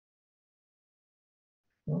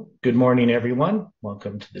Well, good morning, everyone.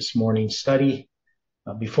 Welcome to this morning's study.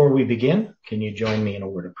 Before we begin, can you join me in a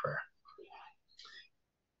word of prayer?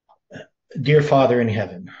 Dear Father in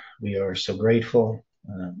heaven, we are so grateful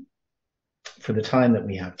for the time that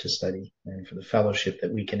we have to study and for the fellowship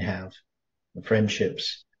that we can have, the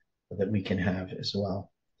friendships that we can have as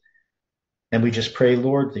well. And we just pray,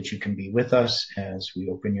 Lord, that you can be with us as we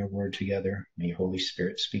open your word together. May Holy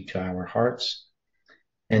Spirit speak to our hearts.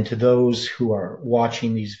 And to those who are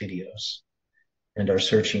watching these videos and are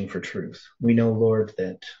searching for truth, we know, Lord,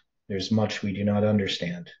 that there's much we do not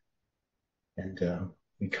understand. And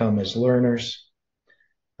we come as learners.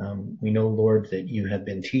 We know, Lord, that you have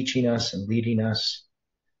been teaching us and leading us.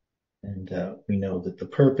 And we know that the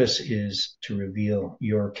purpose is to reveal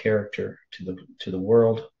your character to the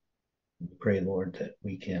world. We pray, Lord, that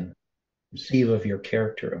we can receive of your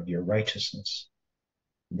character, of your righteousness,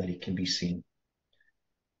 that it can be seen.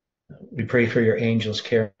 We pray for your angels'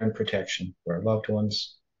 care and protection for our loved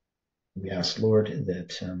ones. We ask, Lord,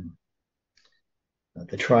 that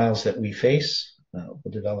the trials that we face will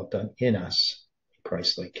develop in us a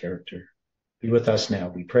Christ-like character. Be with us now,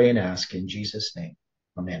 we pray and ask in Jesus' name.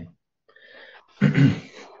 Amen.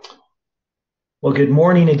 Well, good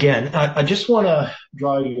morning again. I just want to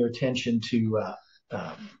draw your attention to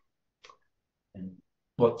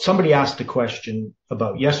well, somebody asked a question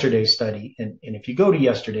about yesterday's study, and if you go to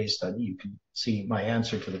yesterday's study, you can see my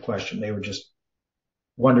answer to the question. They were just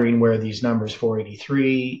wondering where these numbers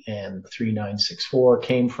 483 and 3964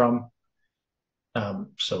 came from.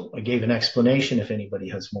 So I gave an explanation if anybody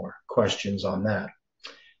has more questions on that.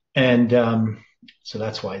 And so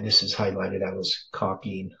that's why this is highlighted. I was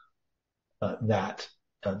copying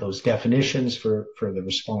those definitions for the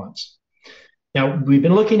response. Now, we've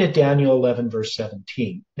been looking at Daniel 11, verse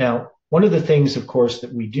 17. Now, one of the things, of course,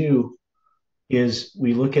 that we do is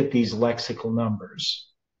we look at these lexical numbers.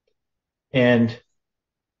 And,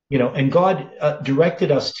 and God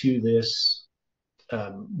directed us to this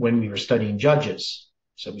when we were studying Judges.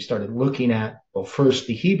 So we started looking at, well, first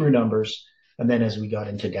the Hebrew numbers, and then as we got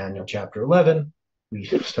into Daniel chapter 11, we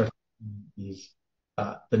started these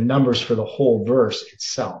the numbers for the whole verse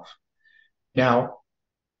itself. Now,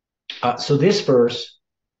 so this verse,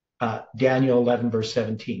 Daniel 11, verse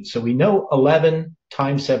 17. So we know 11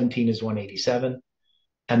 times 17 is 187,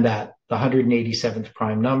 and that the 187th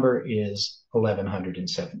prime number is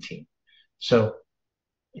 1117. So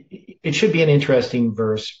it should be an interesting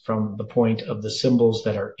verse from the point of the symbols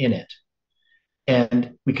that are in it.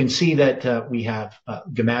 And we can see that we have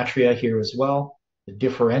gematria here as well. The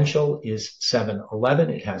differential is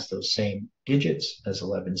 711. It has those same digits as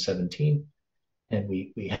 1117. And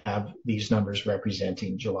we have these numbers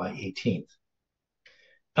representing July 18th.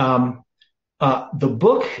 The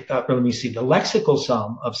book, let me see, the lexical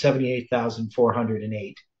sum of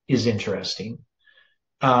 78,408 is interesting.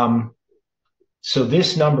 So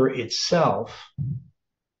this number itself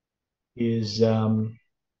is, I'll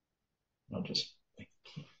just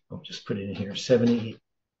put it in here,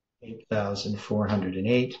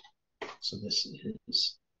 78,408. So this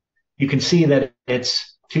is, you can see that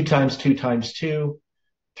it's 2 times 2 times 2,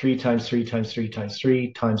 3 times 3 times 3 times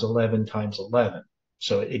 3 times 11 times 11.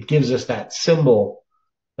 So it gives us that symbol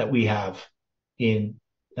that we have in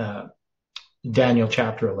Daniel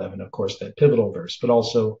chapter 11, of course, that pivotal verse, but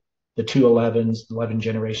also the 2 11s, 11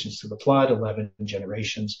 generations to the flood, 11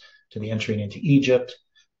 generations to the entering into Egypt,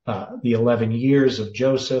 the 11 years of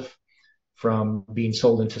Joseph from being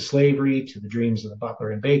sold into slavery to the dreams of the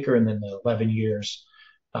butler and baker, and then the 11 years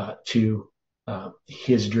to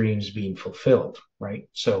his dreams being fulfilled, right?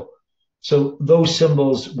 So those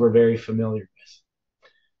symbols we're very familiar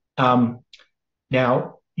with.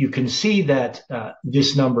 Now, you can see that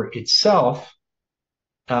this number itself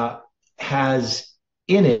has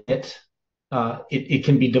in it, it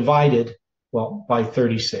can be divided, well, by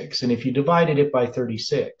 36. And if you divided it by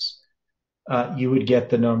 36, you would get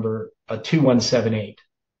the number 2178.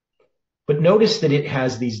 But notice that it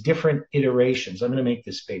has these different iterations. I'm going to make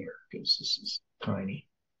this bigger because this is tiny.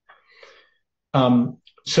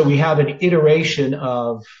 So we have an iteration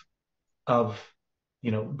of the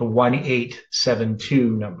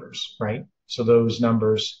 1872 numbers, right? So those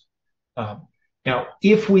numbers. Now,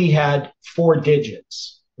 if we had 4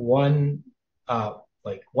 digits, like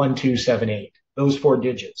 1278, those 4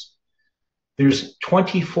 digits, there's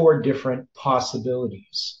 24 different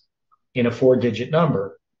possibilities in a 4-digit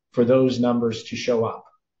number for those numbers to show up,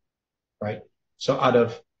 right? So out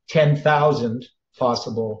of 10,000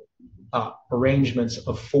 possible arrangements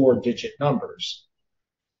of 4-digit numbers,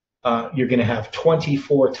 you're going to have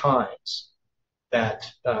 24 times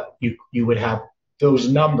that you would have those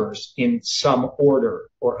numbers in some order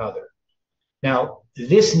or other. Now,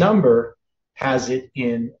 this number has it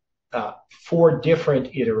in 4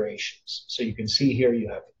 different iterations. So you can see here you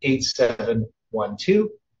have 8712,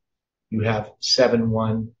 you have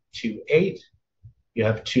 7128, you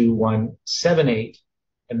have 2178,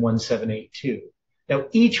 and 1782. Now,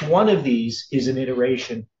 each one of these is an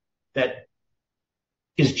iteration that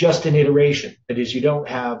is just an iteration. That is, you don't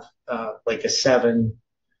have like a 7,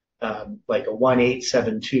 like a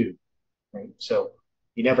 1872, right? So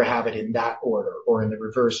you never have it in that order or in the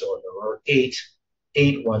reverse order, or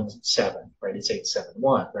 8817, right? It's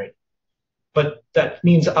 871, right? But that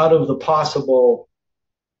means out of the possible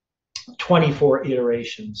 24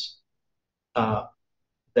 iterations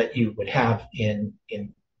that you would have in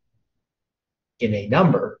a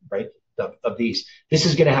number, right, of these, this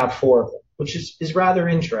is going to have 4 of them, which is rather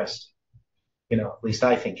interesting. At least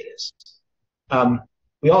I think it is.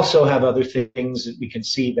 We also have other things that we can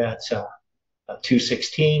see that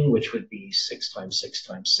 216, which would be 6 times 6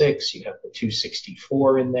 times 6. You have the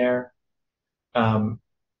 264 in there.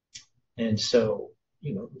 And so,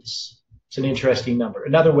 it's an interesting number.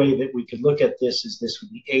 Another way that we could look at this is this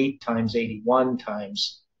would be 8 times 81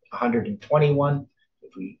 times 121.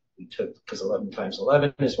 If we took, because 11 times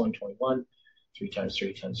 11 is 121. 3 times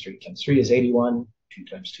 3 times 3 times 3 is 81. 2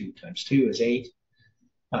 times 2 times 2 is 8.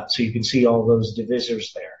 So you can see all those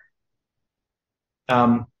divisors there.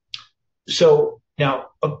 So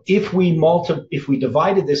now, if we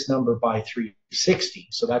divided this number by 360,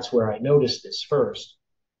 so that's where I noticed this first,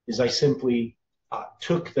 is I simply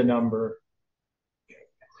took the number.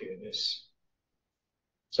 Clear this.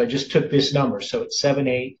 So I just took this number. So it's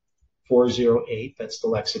 78408. That's the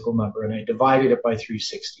lexical number, and I divided it by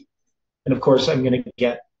 360. And of course, I'm going to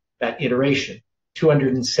get that iteration,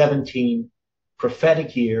 217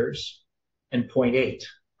 prophetic years and 0.8,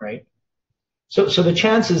 right? So the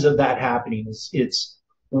chances of that happening it's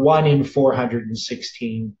 1 in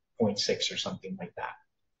 416.6 or something like that.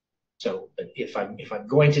 So if I'm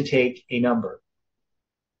going to take a number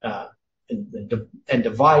and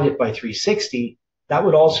divide it by 360, that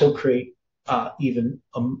would also create even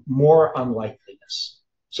more unlikeliness.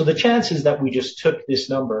 So the chances that we just took this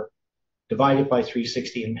number, divided by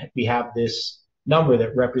 360, and we have this number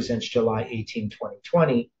that represents July 18,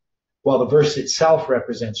 2020, while the verse itself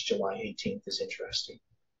represents July 18th, is interesting.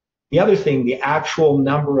 The other thing, the actual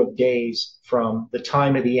number of days from the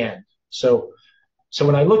time of the end. So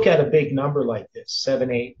when I look at a big number like this,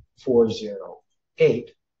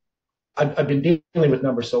 78408, I've been dealing with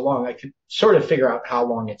numbers so long, I could sort of figure out how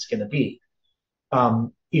long it's going to be,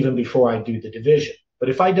 even before I do the division. But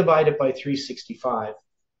if I divide it by 365.25,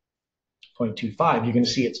 you're going to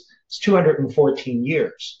see it's 214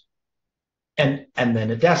 years. And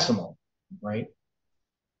then a decimal, right?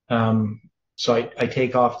 So I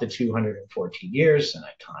take off the 214 years and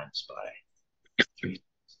I times by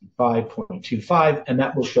 365.25, and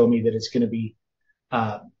that will show me that it's going to be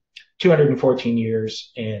 214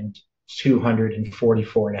 years and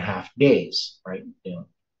 244 and a half days, right?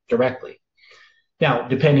 Directly. Now,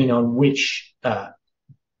 depending on which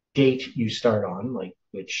date you start on, like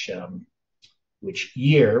which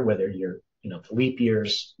year, whether you're the leap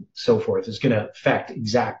years, so forth, is going to affect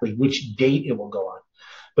exactly which date it will go on.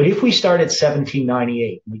 But if we start at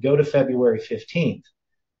 1798, and we go to February 15th,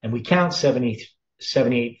 and we count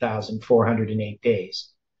 78,408 days,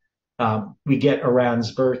 we get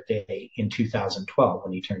Iran's birthday in 2012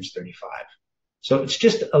 when he turns 35. So it's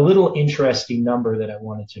just a little interesting number that I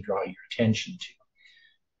wanted to draw your attention to.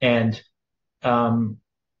 And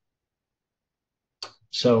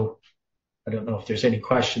so I don't know if there's any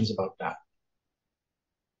questions about that.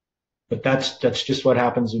 But that's just what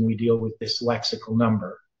happens when we deal with this lexical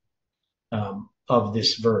number of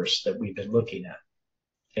this verse that we've been looking at,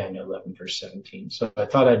 Daniel 11, verse 17. So I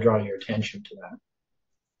thought I'd draw your attention to that.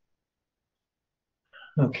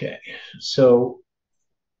 Okay, so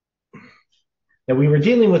now we were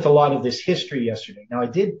dealing with a lot of this history yesterday. Now I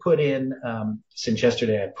did put in, since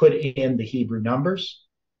yesterday, I put in the Hebrew numbers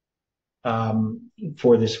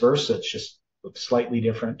for this verse. So it's just looks slightly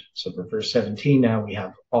different. So for verse 17, now we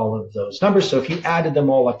have all of those numbers. So if you added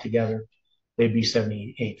them all up together, they'd be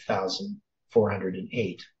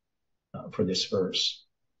 78,408 for this verse.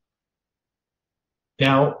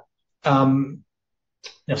 Now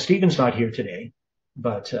Stephen's not here today,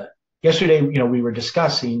 but yesterday, we were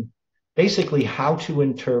discussing basically how to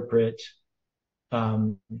interpret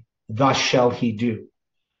thus shall he do.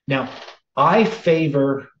 Now, I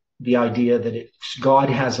favor the idea that God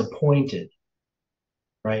has appointed,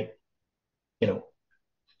 right?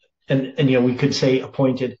 And we could say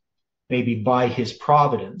appointed maybe by his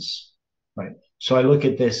providence, right? So I look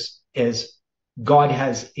at this as God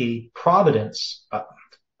has a providence,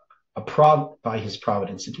 by his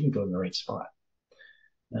providence. It didn't go in the right spot.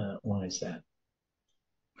 Why is that?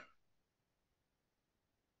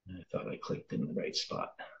 I thought I clicked in the right spot.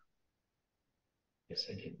 Yes,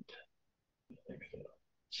 I didn't. There we go.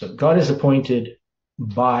 So God is appointed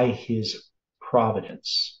by his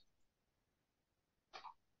providence.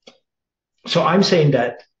 So I'm saying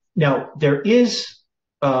that now there is,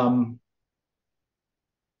 and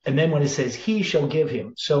then when it says he shall give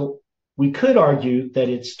him, so we could argue that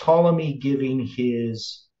it's Ptolemy giving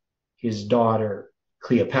his daughter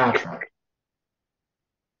Cleopatra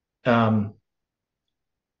to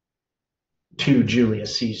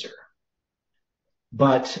Julius Caesar.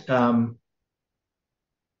 But I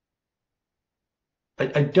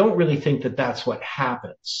don't really think that that's what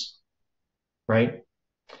happens, right?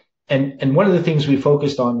 And one of the things we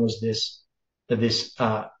focused on was the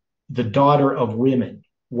daughter of women,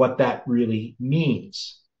 what that really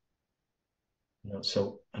means.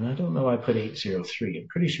 So, and I don't know, I put 803. I'm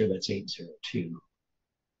pretty sure that's 802.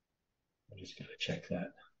 I just got to check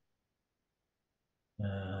that.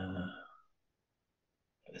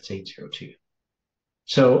 That's 802.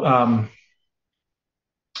 So,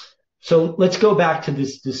 so let's go back to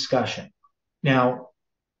this discussion. Now,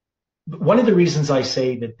 one of the reasons I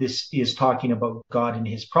say that this is talking about God and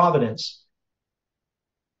his providence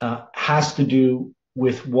has to do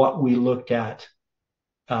with what we looked at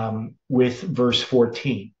with verse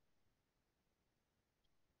 14,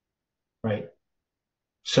 right?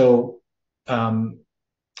 So the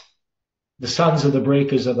sons of the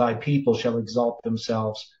breakers of thy people shall exalt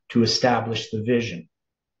themselves to establish the vision.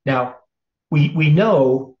 Now, we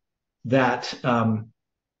know that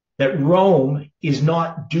that Rome is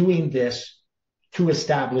not doing this to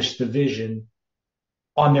establish the vision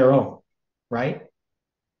on their own, right?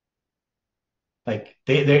 Like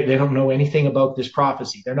they don't know anything about this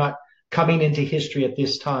prophecy. They're not coming into history at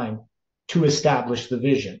this time to establish the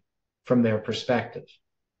vision from their perspective.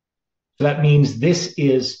 So that means this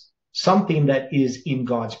is something that is in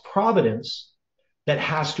God's providence that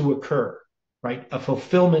has to occur, right? A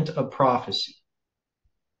fulfillment of prophecy.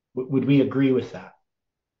 Would we agree with that?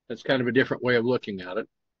 That's kind of a different way of looking at it.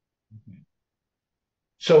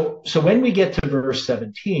 So when we get to verse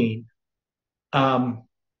 17,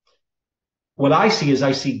 what I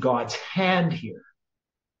see God's hand here.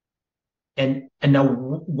 And now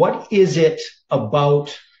what is it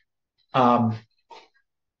about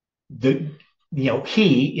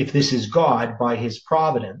he, if this is God by his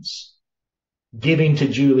providence, giving to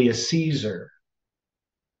Julius Caesar,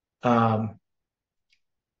 right?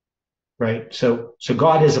 So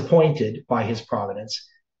God is appointed by his providence,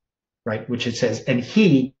 right? Which it says, and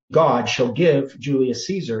he, God, shall give Julius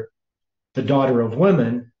Caesar the daughter of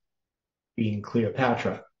women, being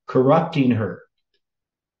Cleopatra, corrupting her,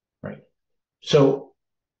 right? So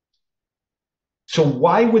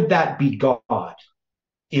why would that be God?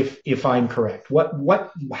 If I'm correct,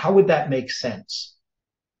 how would that make sense?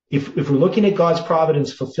 If we're looking at God's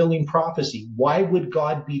providence fulfilling prophecy, why would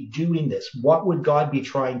God be doing this? What would God be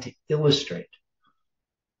trying to illustrate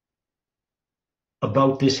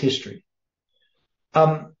about this history?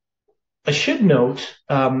 I should note,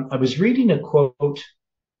 I was reading a quote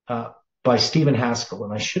by Stephen Haskell,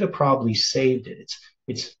 and I should have probably saved it.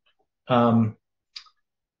 I'll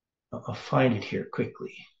find it here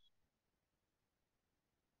quickly.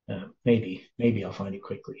 Maybe I'll find it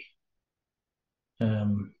quickly.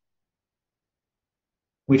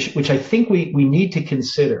 Which I think we need to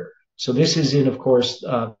consider. So this is in, of course,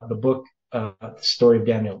 the book, the story of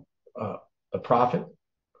Daniel, the prophet.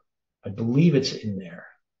 I believe it's in there.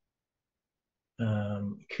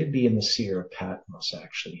 It could be in the Seer of Patmos,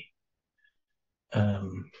 actually.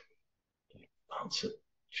 It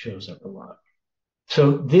shows up a lot.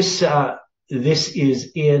 So this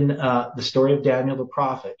is in the story of Daniel the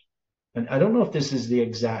prophet. And I don't know if this is the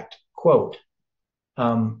exact quote,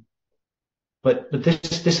 but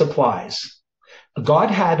this applies.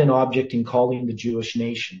 God had an object in calling the Jewish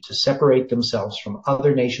nation to separate themselves from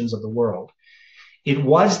other nations of the world. It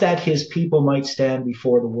was that his people might stand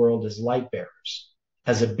before the world as light bearers,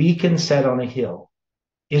 as a beacon set on a hill.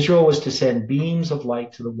 Israel was to send beams of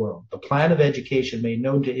light to the world. The plan of education made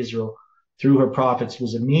known to Israel through her prophets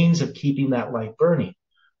was a means of keeping that light burning.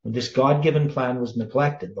 When this God-given plan was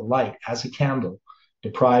neglected, the light, as a candle,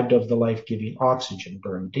 deprived of the life-giving oxygen,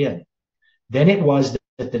 burned dim. Then it was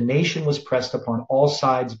that the nation was pressed upon all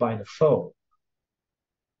sides by the foe.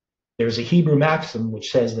 There's a Hebrew maxim which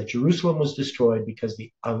says that Jerusalem was destroyed because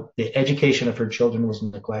the education of her children was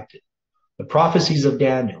neglected. The prophecies of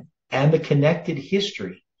Daniel and the connected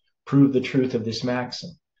history prove the truth of this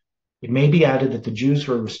maxim. It may be added that the Jews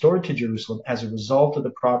were restored to Jerusalem as a result of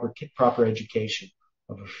the proper education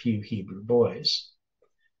of a few Hebrew boys.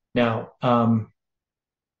 Now,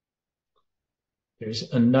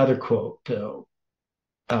 there's another quote, though.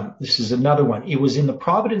 This is another one. It was in the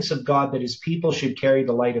providence of God that his people should carry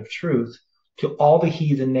the light of truth to all the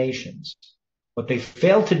heathen nations. What they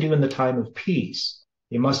failed to do in the time of peace,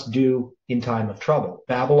 they must do in time of trouble.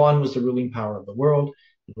 Babylon was the ruling power of the world.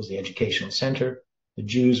 It was the educational center. The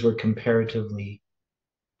Jews were comparatively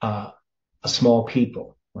a small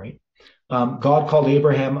people, right? God called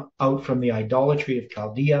Abraham out from the idolatry of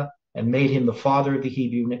Chaldea and made him the father of the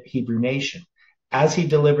Hebrew nation. As he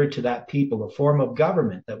delivered to that people a form of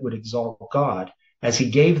government that would exalt God, as he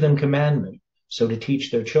gave them commandment, so to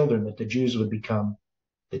teach their children that the Jews would become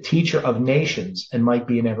the teacher of nations and might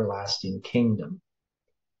be an everlasting kingdom.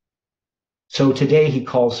 So today he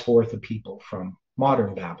calls forth a people from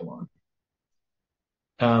modern Babylon.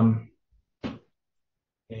 Let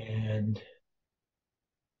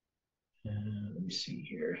me see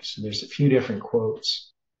here. So there's a few different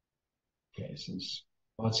quotes. Okay, so there's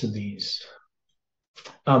lots of these.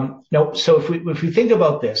 Now, so if we think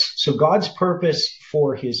about this, so God's purpose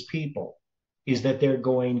for his people is that they're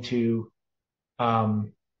going to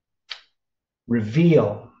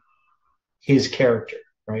reveal his character,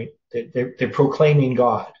 right? They're proclaiming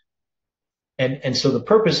God. And so the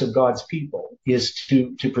purpose of God's people is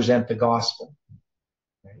to present the gospel,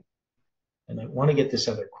 right? And I want to get this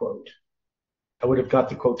other quote. I would have got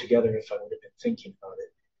the quote together if I would have been thinking about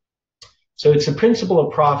it. So it's a principle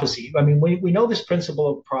of prophecy. I mean, we know this principle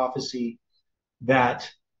of prophecy that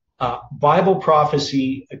Bible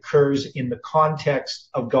prophecy occurs in the context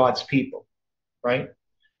of God's people, right?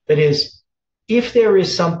 That is, if there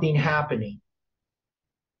is something happening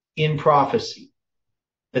in prophecy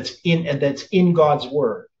that's in God's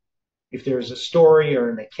word, if there's a story or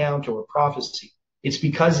an account or a prophecy, it's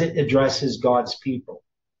because it addresses God's people,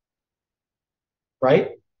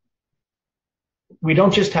 right? We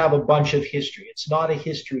don't just have a bunch of history. It's not a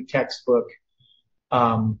history textbook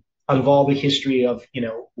of all the history of,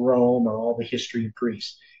 Rome or all the history of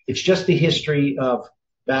Greece. It's just the history of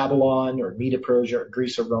Babylon or Medo-Persia or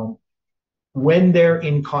Greece or Rome when they're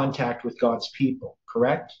in contact with God's people,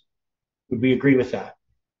 correct? Would we agree with that?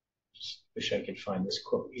 Just wish I could find this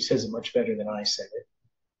quote. He says it much better than I said it.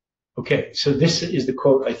 Okay, so this is the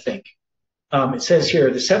quote, I think. It says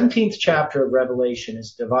here, the 17th chapter of Revelation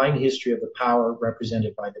is the divine history of the power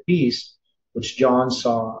represented by the beast, which John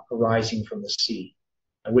saw arising from the sea,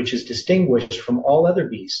 and which is distinguished from all other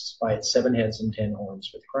beasts by its 7 heads and 10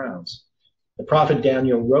 horns with crowns. The prophet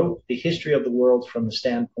Daniel wrote the history of the world from the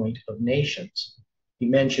standpoint of nations. He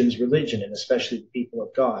mentions religion and especially the people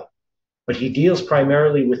of God, but he deals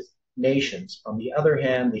primarily with nations. On the other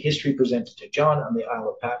hand, the history presented to John on the Isle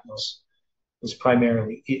of Patmos was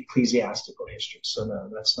primarily ecclesiastical history. So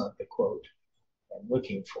no, that's not the quote I'm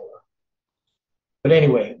looking for. But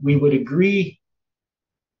anyway, we would agree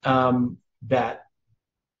that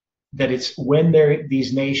it's when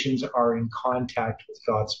these nations are in contact with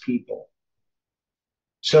God's people.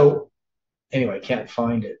 So anyway, I can't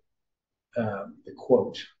find it, the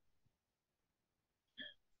quote.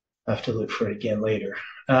 I have to look for it again later.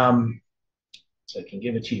 So I can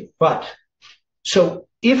give it to you. But so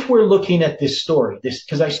if we're looking at this story,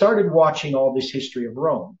 because I started watching all this history of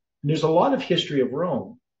Rome, and there's a lot of history of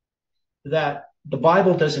Rome that the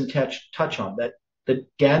Bible doesn't touch on, that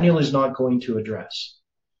Daniel is not going to address.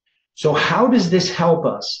 So how does this help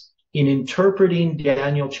us in interpreting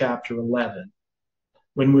Daniel chapter 11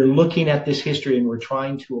 when we're looking at this history and we're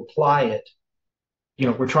trying to apply it?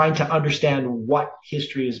 We're trying to understand what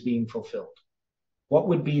history is being fulfilled. What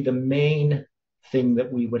would be the main thing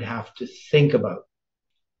that we would have to think about?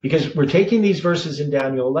 Because we're taking these verses in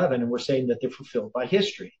Daniel 11 and we're saying that they're fulfilled by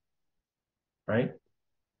history, right?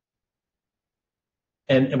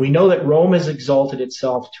 And we know that Rome has exalted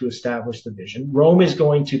itself to establish the vision. Rome is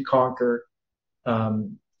going to conquer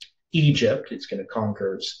Egypt. It's going to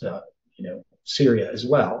conquer, Syria as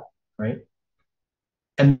well, right?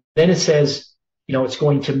 And then it says, it's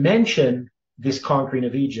going to mention this conquering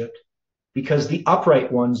of Egypt because the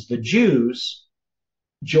upright ones, the Jews,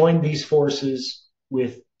 joined these forces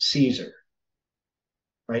with Caesar,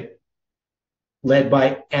 right? Led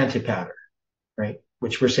by Antipater, right?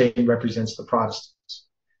 Which we're saying represents the Protestants.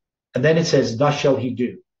 And then it says, thus shall he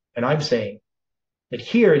do. And I'm saying that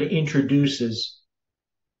here it introduces,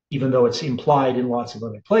 even though it's implied in lots of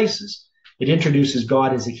other places, it introduces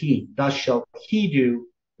God as a he. Thus shall he do,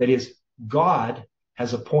 that is, God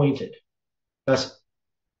has appointed. Thus,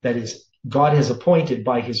 that is, God has appointed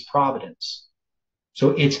by his providence.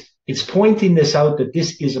 So it's It's pointing this out that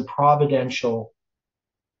this is a providential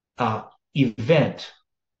event,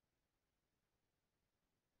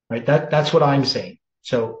 right? That's what I'm saying.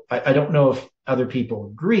 So I don't know if other people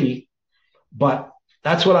agree, but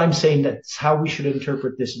that's what I'm saying. That's how we should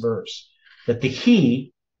interpret this verse. That the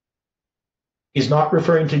he is not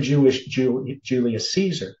referring to Julius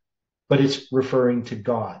Caesar, but it's referring to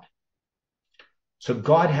God. So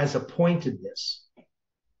God has appointed this.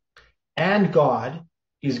 And God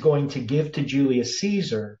is going to give to Julius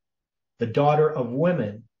Caesar the daughter of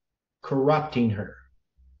women, corrupting her.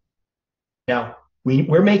 Now,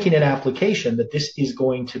 we're making an application that this is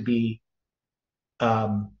going to be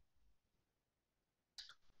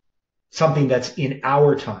something that's in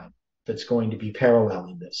our time that's going to be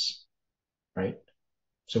paralleling this, right?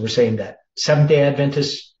 So we're saying that Seventh-day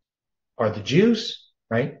Adventists are the Jews,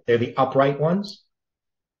 right? They're the upright ones.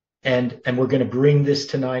 And we're going to bring this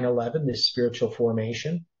to 9/11, this spiritual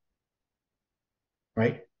formation,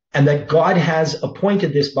 right? And that God has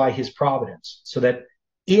appointed this by his providence, so that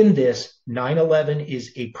in this, 9/11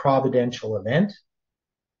 is a providential event,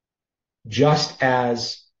 just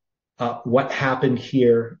as what happened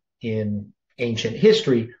here in ancient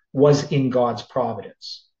history was in God's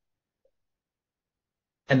providence.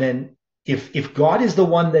 And then if God is the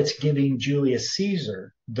one that's giving Julius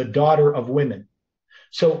Caesar the daughter of women,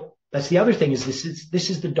 so that's the other thing, is this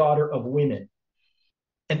is the daughter of women.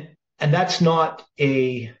 And that's not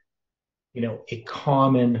a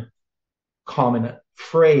common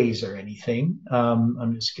phrase or anything.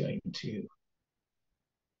 I'm just going to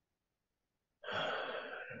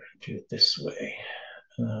do it this way.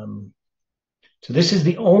 So this is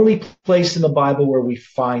the only place in the Bible where we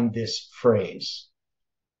find this phrase,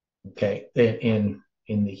 okay, in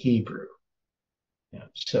the Hebrew. Yeah,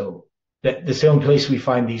 so that's the only place we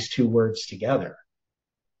find these two words together.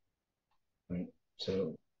 Right?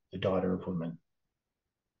 So the daughter of women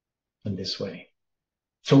in this way.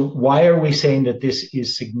 So why are we saying that this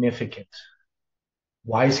is significant?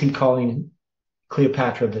 Why is he calling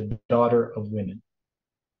Cleopatra the daughter of women?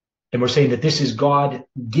 And we're saying that this is God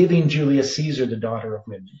giving Julius Caesar the daughter of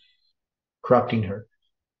women, corrupting her,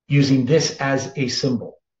 using this as a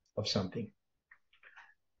symbol of something.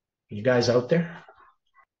 Are you guys out there?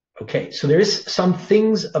 Okay, so there's some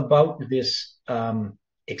things about this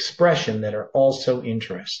expression that are also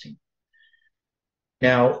interesting.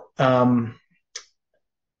 Now,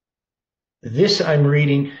 this I'm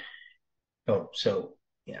reading. Oh, so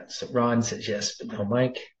yeah, so Ron says yes, but no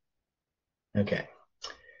Mike. Okay.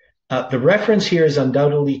 The reference here is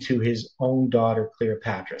undoubtedly to his own daughter,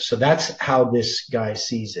 Cleopatra. So that's how this guy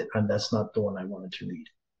sees it, and that's not the one I wanted to read.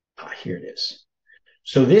 Here it is.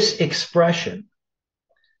 So this expression,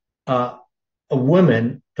 a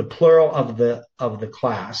woman, the plural of the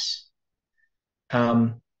class,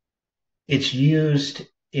 it's used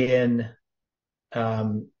in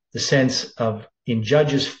the sense of in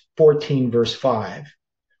Judges 14, verse 5,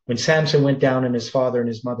 when Samson went down and his father and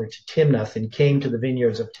his mother to Timnath and came to the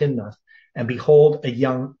vineyards of Timnath, and behold, a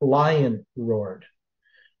young lion roared.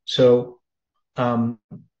 So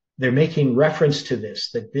they're making reference to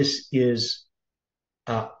this, that this is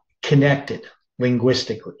connected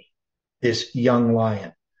linguistically, this young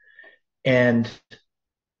lion. And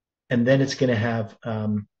then it's going to have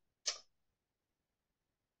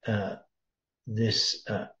this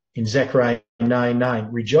in Zechariah 9:9,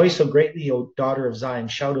 rejoice so greatly, O daughter of Zion,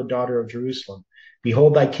 shout, O daughter of Jerusalem.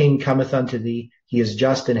 Behold, thy king cometh unto thee. He is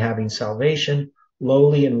just and having salvation,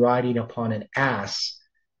 lowly and riding upon an ass,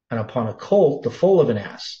 and upon a colt, the foal of an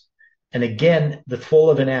ass. And again, the foal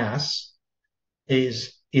of an ass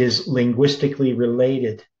is linguistically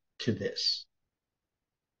related to this,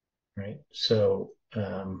 right? So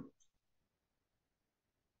I'm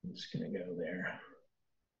just going to go there.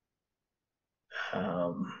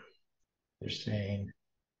 They're saying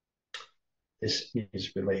this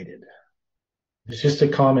is related. It's just a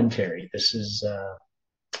commentary. This is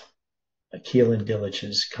Akil and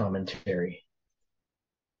Dilich's commentary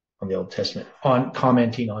on the Old Testament, on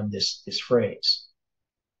commenting on this phrase.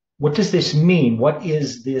 What does this mean? What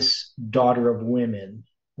is this daughter of women?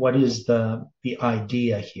 What is the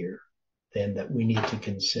idea here then that we need to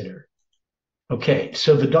consider? Okay,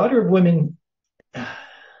 so the daughter of women,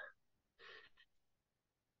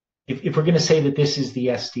 if we're going to say that this is the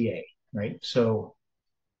SDA, right? So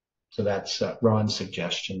that's Ron's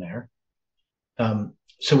suggestion there.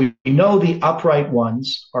 So we know the upright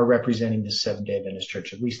ones are representing the Seventh-day Adventist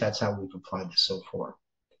Church. At least that's how we've applied this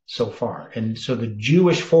so far. And so the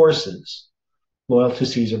Jewish forces loyal to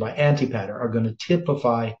Caesar by Antipater are going to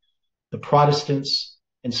typify the Protestants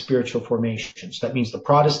and spiritual formations. That means the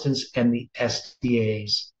Protestants and the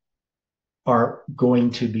SDAs are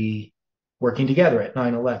going to be working together at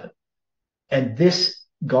 9/11. And this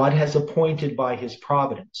God has appointed by his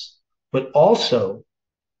providence. But also,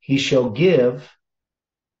 he shall give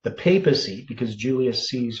the papacy, because Julius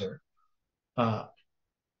Caesar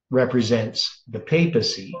represents the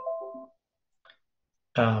papacy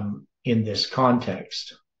in this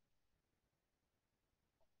context.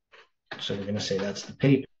 So we're going to say that's the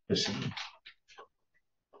papacy.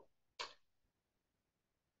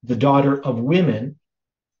 The daughter of women,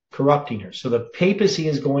 corrupting her. So the papacy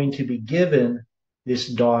is going to be given this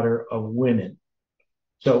daughter of women.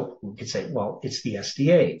 So we could say, well, it's the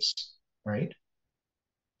SDAs, right?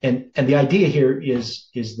 And the idea here is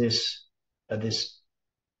this that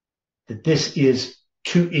this is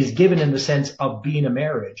given in the sense of being a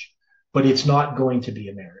marriage, but it's not going to be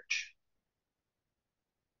a marriage.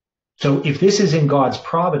 So if this is in God's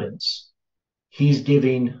providence, he's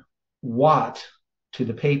giving what to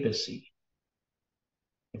the papacy?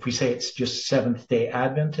 If we say it's just Seventh-day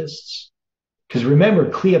Adventists, because remember,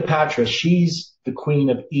 Cleopatra, she's the queen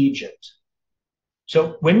of Egypt.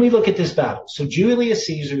 So when we look at this battle, so Julius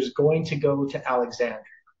Caesar is going to go to Alexandria,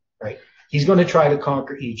 right? He's going to try to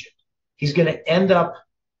conquer Egypt. He's going to end up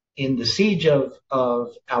in the siege of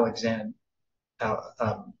Alexandria,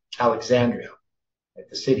 like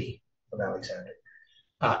the city of Alexandria.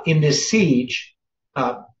 In this siege,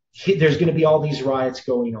 there's going to be all these riots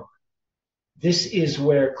going on. This is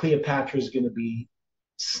where Cleopatra is going to be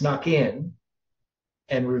snuck in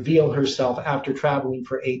and reveal herself after traveling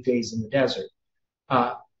for 8 days in the desert,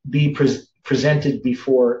 be presented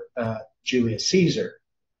before Julius Caesar,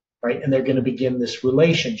 right? And they're going to begin this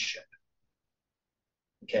relationship.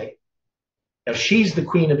 Okay. Now she's the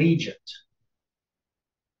queen of Egypt.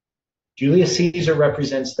 Julius Caesar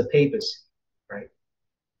represents the papacy, right?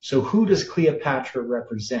 So who does Cleopatra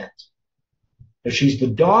represent? Now she's the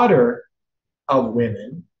daughter of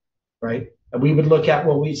women, right? And we would look at,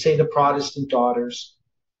 well, we'd say the Protestant daughters.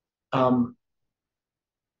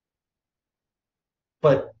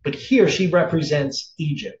 But here she represents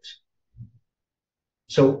Egypt.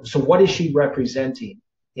 So what is she representing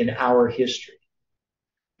in our history?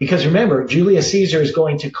 Because remember, Julius Caesar is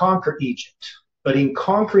going to conquer Egypt, but in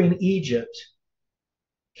conquering Egypt,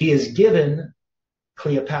 he is given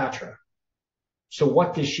Cleopatra. So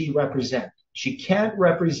what does she represent? She can't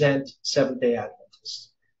represent Seventh-day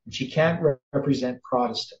Adventists. And she can't represent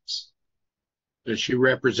Protestants. Does she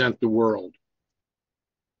represent the world?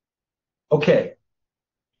 Okay.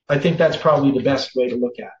 I think that's probably the best way to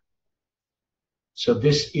look at it. So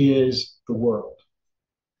this is the world.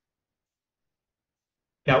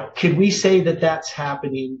 Now, could we say that that's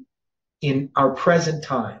happening in our present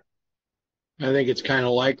time? I think it's kind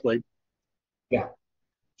of likely. Yeah.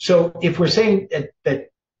 So if we're saying that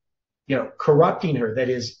corrupting her, that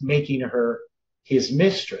is making her his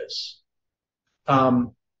mistress,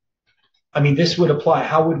 this would apply.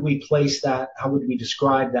 How would we place that? How would we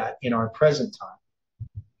describe that in our present time?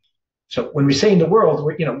 So when we say in the world,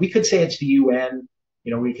 we could say it's the UN,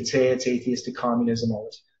 we could say it's atheistic communism, all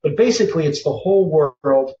this. But basically, it's the whole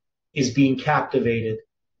world is being captivated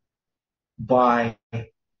by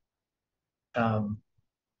now.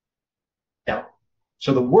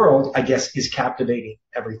 So the world, I guess, is captivating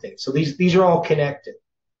everything. So these are all connected,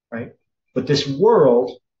 right? But this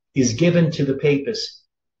world is given to the papacy,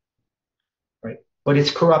 right? But it's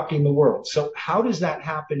corrupting the world. So how does that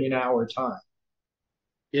happen in our time?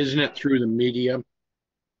 Isn't it through the media?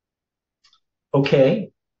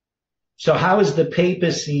 Okay. So how is the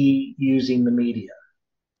papacy using the media?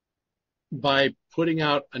 By putting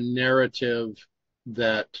out a narrative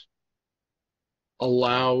that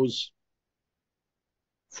allows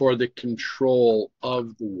for the control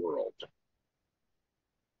of the world.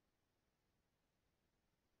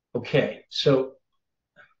 Okay.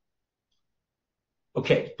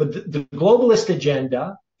 But the globalist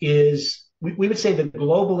agenda is, we would say the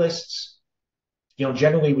globalists,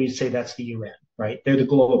 generally we'd say that's the UN, right? They're the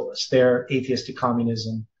globalists. They're atheistic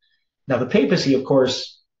communism. Now, the papacy, of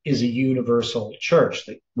course, is a universal church,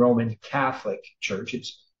 the Roman Catholic Church.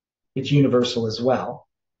 It's universal as well.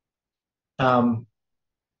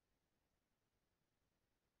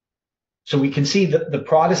 So we can see the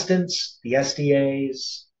Protestants, the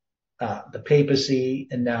SDAs, the papacy,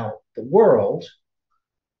 and now the world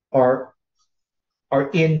are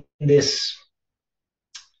in this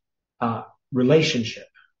relationship,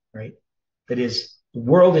 right? That is, the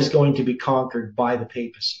world is going to be conquered by the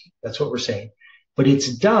papacy. That's what we're saying. But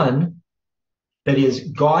it's done, that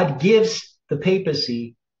is, God gives the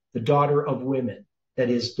papacy the daughter of women, that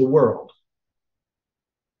is, the world,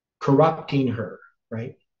 corrupting her,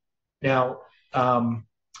 right? Now,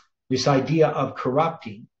 this idea of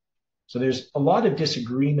corrupting. So there's a lot of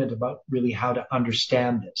disagreement about really how to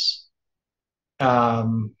understand this.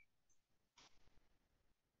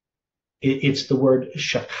 It's the word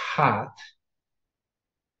shakat.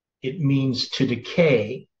 It means to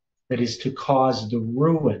decay, that is to cause the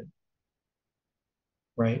ruin,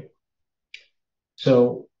 right?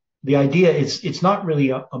 So the idea is it's not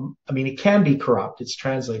really I mean, it can be corrupt. It's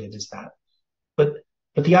translated as that, but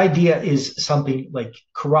the idea is something like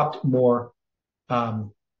corrupt, more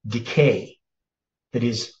decay, that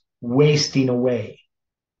is wasting away,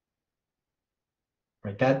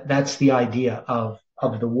 right? That's the idea of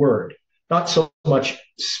the word, not so much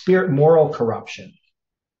moral corruption,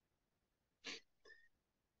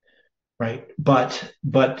 right? But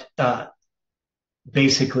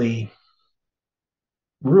basically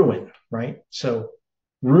ruin, right? So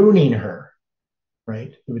ruining her,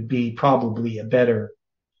 right? It would be probably a better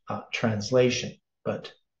translation,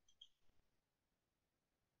 but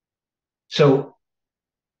so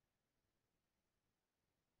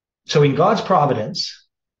in God's providence,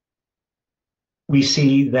 we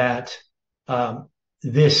see that that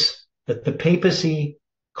the papacy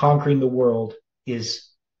conquering the world is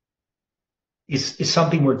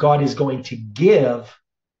something where God is going to give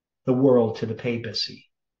the world to the papacy.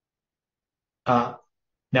 Now,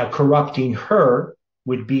 corrupting her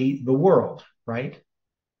would be the world, right?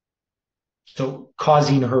 So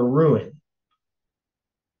causing her ruin.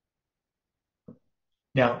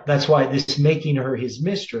 Now, that's why this making her his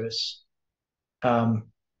mistress,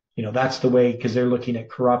 that's the way, because they're looking at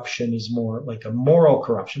corruption as more like a moral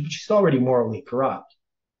corruption, but she's already morally corrupt.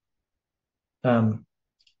 But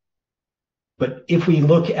if we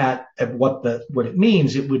look at what it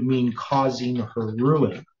means, it would mean causing her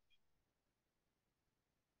ruin,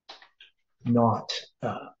 not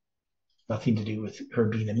nothing to do with her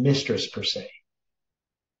being a mistress per se.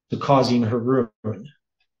 So causing her ruin.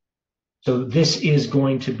 So this is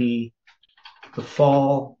going to be the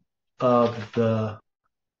fall of the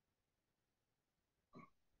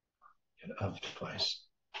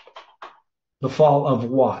the fall of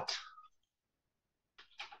what?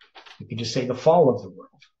 You can just say the fall of the world.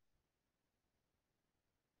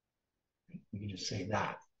 You can just say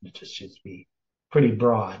that. It just should be pretty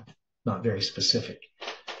broad, not very specific.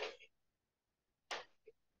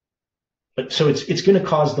 But so it's going to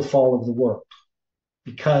cause the fall of the world,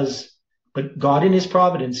 but God in his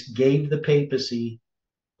providence gave the papacy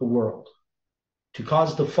the world to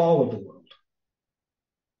cause the fall of the world.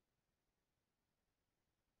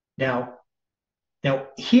 Now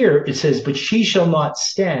here it says, but she shall not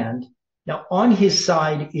stand. Now on his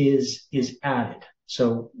side is added.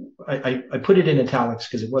 So I put it in italics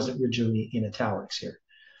because it wasn't originally in italics here,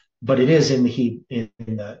 but it is in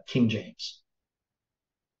the King James.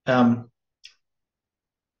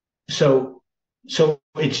 So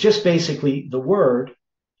it's just basically the word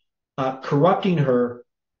corrupting her,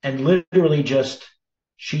 and literally just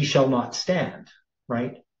she shall not stand,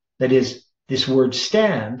 right? That is, this word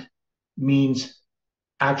stand means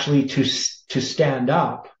actually to stand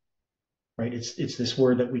up, right? It's this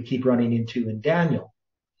word that we keep running into in Daniel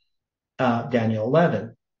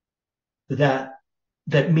 11, that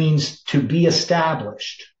means to be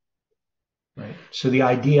established, right? So the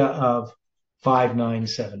idea of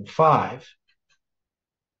 5975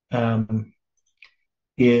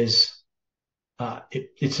 is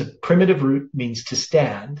it's a primitive root, means to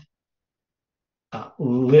stand,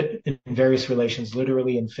 in various relations,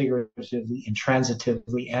 literally and figuratively,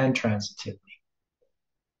 intransitively and transitively.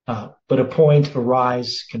 But appoint,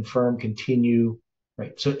 arise, confirm, continue,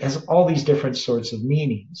 right? So it has all these different sorts of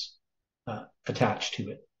meanings attached to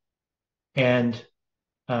it. And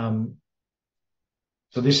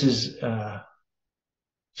so this is,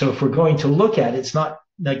 so if we're going to look at it, it's not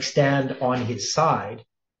like stand on his side.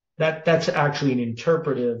 That's actually an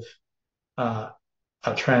interpretive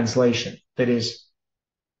translation. That is,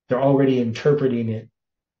 they're already interpreting it,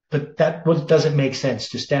 but that doesn't make sense.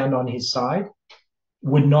 To stand on his side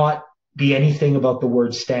would not be anything about the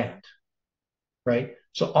word stand, right?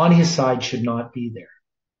 So on his side should not be there.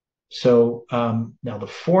 So now the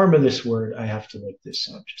form of this word, I have to look this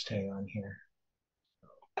up. Just hang on here.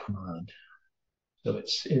 Come on. So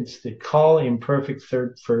it's the call imperfect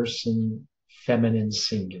third person feminine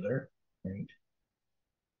singular, right?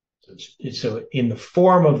 So in the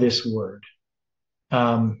form of this word,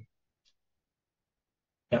 now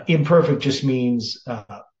imperfect just means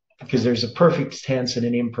because there's a perfect tense and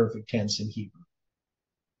an imperfect tense in Hebrew.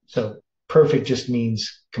 So perfect just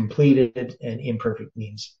means completed, and imperfect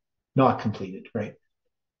means not completed, right?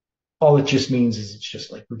 All it just means is it's just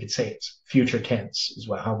like we could say it's future tense is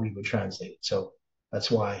how we would translate it. So that's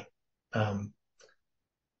why um,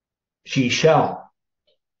 she shall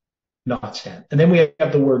not stand. And then we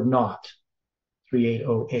have the word not,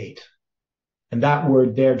 3808. And that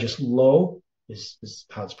word there, just lo, is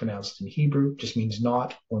how it's pronounced in Hebrew, just means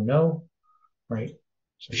not or no, right?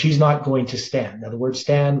 So she's not going to stand. Now, the word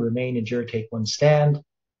stand, remain, endure, take one stand.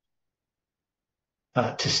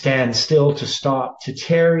 To stand still, to stop, to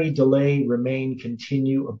tarry, delay, remain,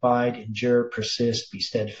 continue, abide, endure, persist, be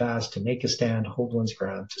steadfast, to make a stand, hold one's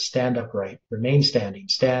ground, to stand upright, remain standing,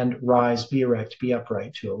 stand, rise, be erect, be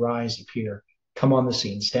upright, to arise, appear, come on the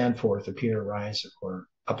scene, stand forth, appear, rise, or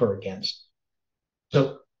up or against.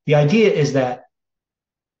 So the idea is that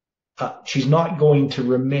she's not going to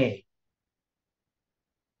remain,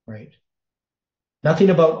 right? Nothing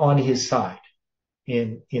about on his side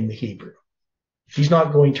in the Hebrew. She's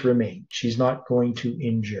not going to remain. She's not going to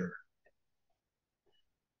endure.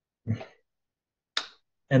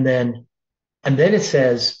 And then it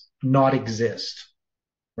says not exist,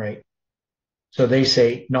 right? So they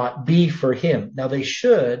say not be for him. Now they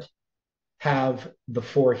should have the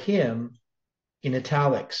for him in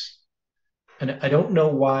italics. And I don't know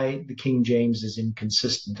why the King James is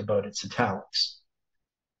inconsistent about its italics.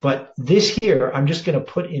 But this here, I'm just going to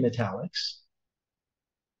put in italics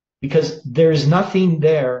because there's nothing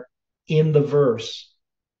there in the verse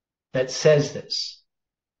that says this.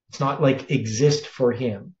 It's not like exist for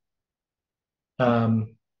him.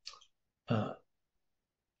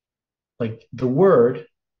 Like the word,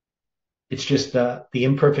 it's just the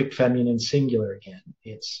imperfect feminine singular again.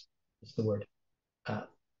 It's the word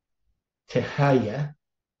tehaya,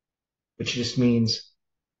 which just means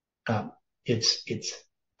it's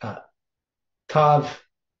tav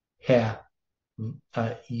ha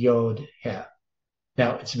yod ha.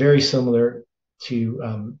 Now it's very similar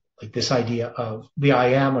to like this idea of the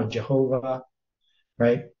I am of Jehovah,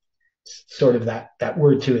 right? Sort of that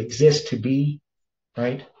word to exist, to be,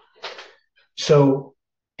 right? So,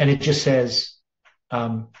 and it just says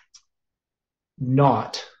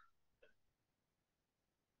not,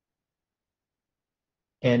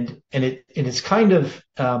 and it's kind of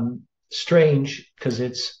strange because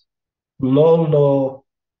it's lo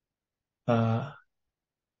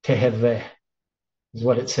teheveh is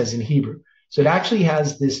what it says in Hebrew. So it actually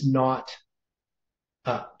has this not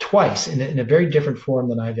twice in a very different form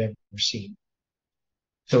than I've ever seen.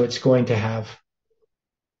 So it's going to have,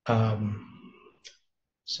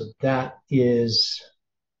 so that is,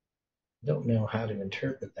 I don't know how to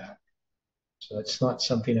interpret that. So it's not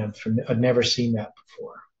something I've never seen that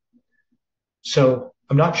before. So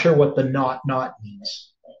I'm not sure what the not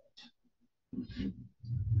means.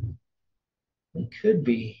 It could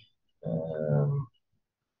be. I'm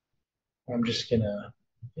just gonna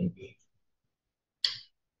maybe.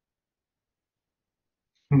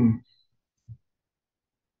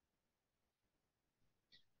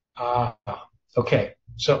 Okay.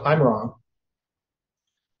 So I'm wrong.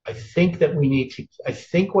 I think that we need to. I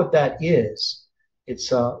think what that is,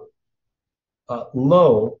 it's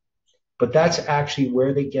low, but that's actually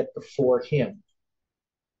where they get the for him.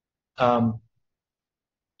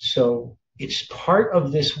 So it's part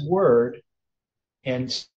of this word,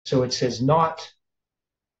 and so it says not,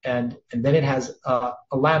 and then it has a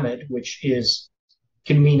lamed, which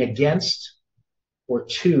can mean against or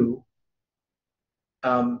to,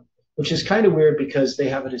 which is kind of weird because they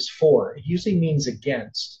have it as for. It usually means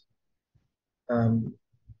against.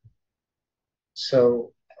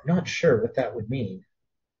 So I'm not sure what that would mean.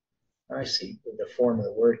 I see the form of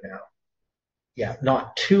the word now. Yeah,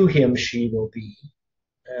 not to him she will be,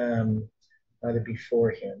 either before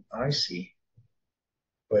him. I see.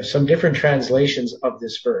 But some different translations of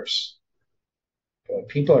this verse. But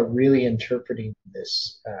people are really interpreting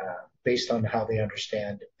this based on how they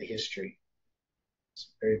understand the history. It's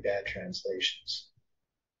very bad translations.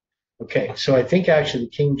 Okay, so I think actually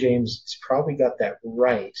King James has probably got that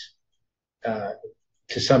right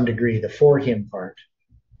to some degree, the for him part,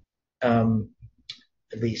 at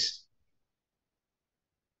least.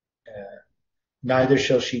 Neither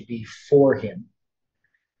shall she be for him.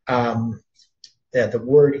 The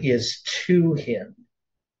word is to him.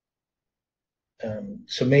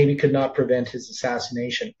 So maybe could not prevent his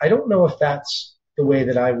assassination. I don't know if that's the way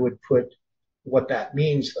that I would put what that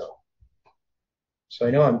means, though. So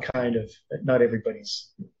I know I'm kind of, not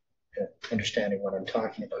everybody's understanding what I'm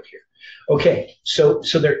talking about here. Okay, so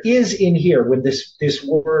there is in here, when this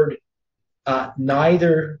word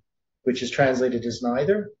neither, which is translated as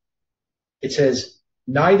neither, it says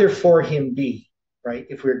neither for him be, right?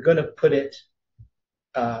 If we're going to put it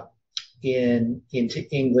into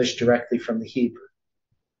English directly from the Hebrew,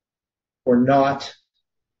 or not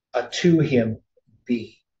to him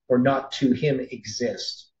be, or not to him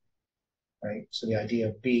exist, right? So the idea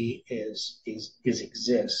of be is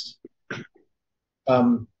exist.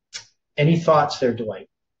 Um, any thoughts there, Dwight?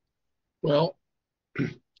 Well,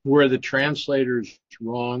 where the translator's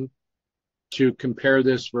wrong to compare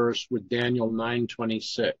this verse with Daniel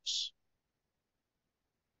 9:26.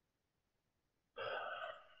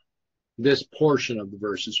 This portion of the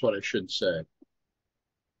verse is what I should say.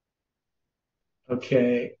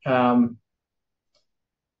 Okay.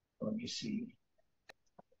 Let me see.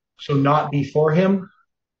 So not before him?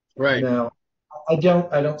 Right. No, I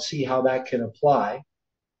don't see how that can apply.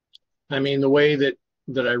 I mean, the way that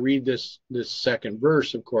I read this second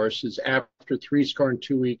verse, of course, is after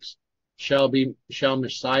 62 weeks shall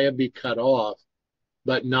Messiah be cut off,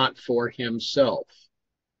 but not for himself.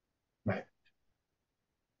 Right.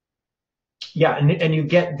 Yeah, and you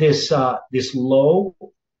get this low,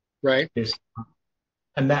 Right. this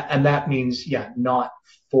and that means, yeah, not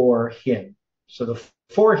for him. So the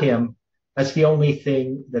for him, that's the only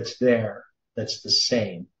thing that's there that's the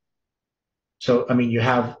same. So I mean, you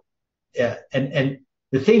have and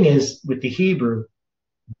the thing is with the Hebrew,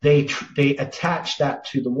 they attach that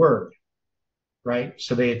to the word, right?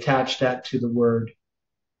 So they attach that to the word.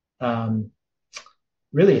 Um,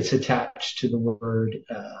 really, it's attached to the word.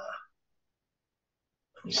 Let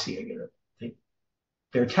me see.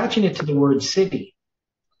 They're attaching it to the word city,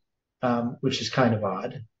 which is kind of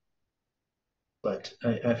odd. But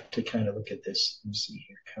I have to kind of look at this. Let me see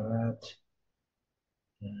here. Karat.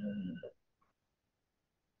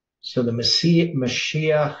 So the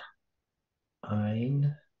Mashiach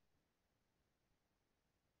ein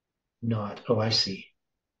not. Oh, I see.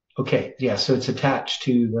 Okay, yeah. So it's attached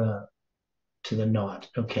to the not.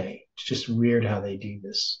 Okay, it's just weird how they do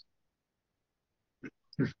this.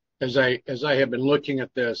 As I have been looking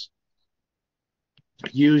at this,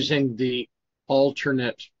 using the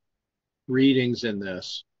alternate readings in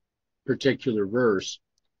this particular verse,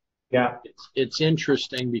 Yeah, it's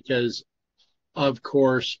interesting because, of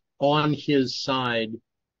course, on his side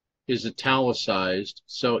is italicized,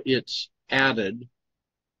 so it's added.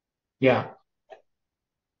 yeah,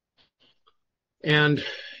 And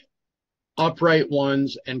upright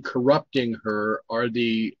ones and corrupting her are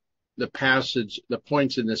the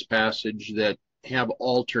points in this passage that have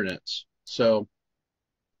alternates. So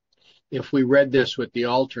if we read this with the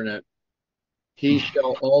alternate, he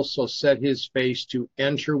shall also set his face to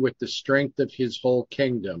enter with the strength of his whole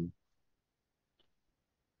kingdom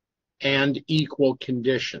and equal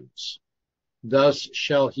conditions. Thus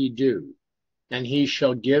shall he do, and he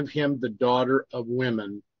shall give him the daughter of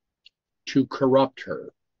women to corrupt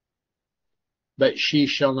her, but she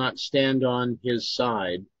shall not stand on his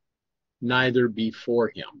side, neither before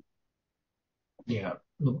him. yeah.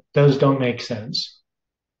 Those don't make sense.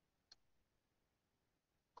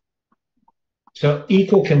 So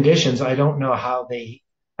equal conditions, I don't know how they,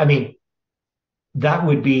 I mean, that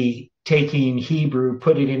would be taking Hebrew,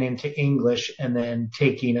 putting it into English, and then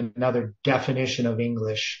taking another definition of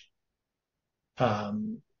English. Right.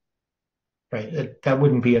 That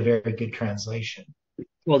wouldn't be a very good translation.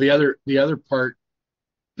 Well, the other part,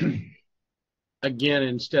 again,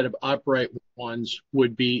 instead of upright ones,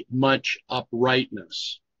 would be much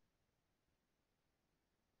uprightness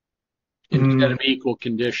instead Mm, of equal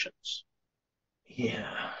conditions.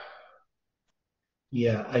 yeah.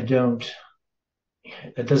 Yeah.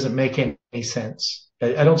 That doesn't make any sense.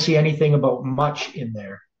 I don't see anything about much in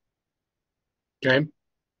there Okay.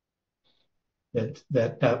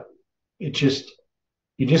 that it just,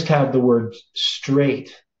 you just have the word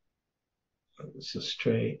straight. This is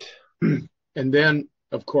straight. And then,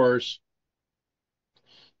 of course,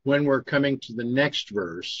 when we're coming to the next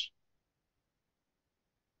verse,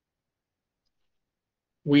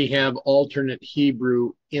 we have alternate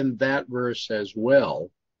Hebrew in that verse as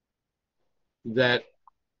well that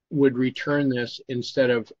would return this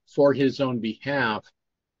instead of for his own behalf.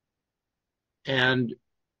 And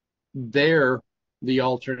there, the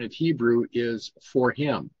alternate Hebrew is for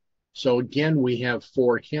him. So again, we have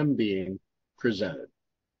for him being presented.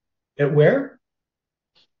 At where?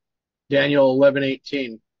 Daniel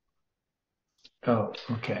 11:18. Oh,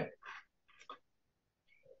 okay.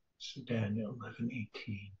 So Daniel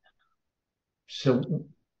 11:18. So,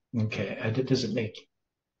 okay, that doesn't make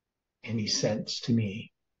any sense to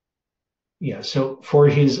me. Yeah, so for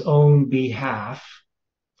his own behalf.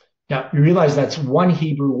 Now, you realize that's one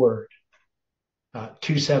Hebrew word,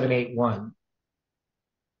 2781,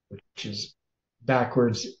 which is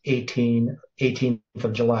backwards 18th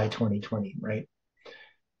of July, 2020, right?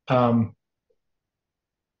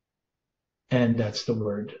 And that's the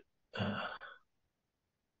word.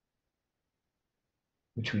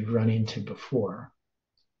 which we've run into before.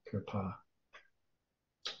 Kirpa.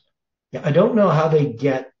 Yeah, I don't know how they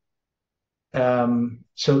get.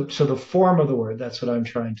 So the form of the word, that's what I'm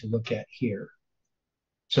trying to look at here.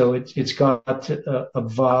 So it's got a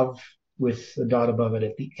vav with a dot above it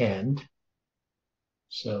at the end.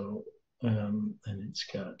 So and it's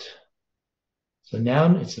got, so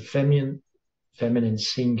noun, it's a feminine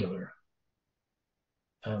singular.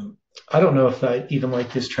 I don't know if I even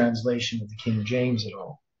like this translation of the King James at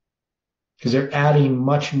all, because they're adding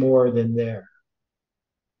much more than there.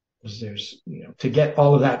 Because there's, to get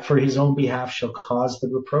all of that, for his own behalf shall cause the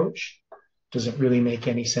reproach, doesn't really make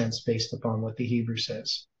any sense based upon what the Hebrew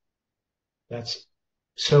says.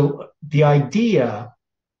 So the idea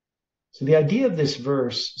of this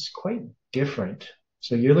verse is quite different.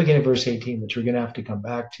 So you're looking at verse 18, which we're going to have to come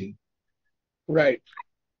back to. Right.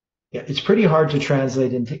 Yeah, it's pretty hard to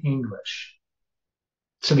translate into English.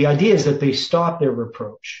 So the idea is that they stop their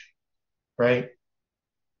reproach, right?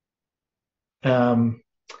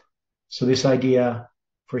 So this idea,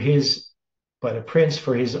 but a prince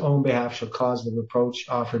for his own behalf shall cause the reproach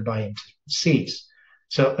offered by him to cease.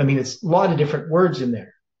 So, I mean, it's a lot of different words in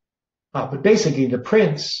there. But basically, the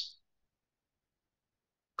prince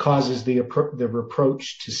causes the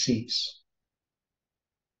reproach to cease.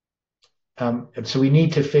 And so we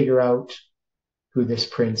need to figure out who this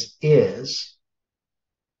prince is.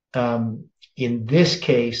 In this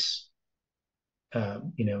case, they're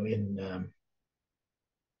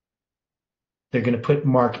going to put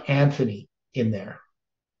Mark Anthony in there,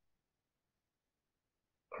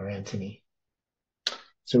 or Antony.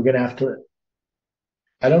 So we're going to have to.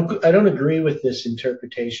 I don't agree with this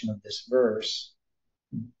interpretation of this verse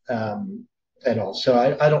at all. So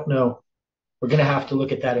I don't know. We're going to have to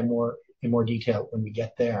look at that in more detail when we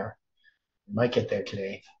get there. We might get there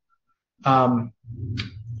today. But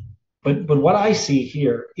what I see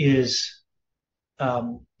here is,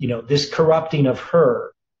 this corrupting of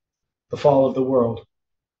her, the fall of the world,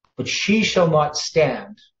 but she shall not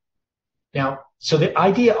stand. Now, so the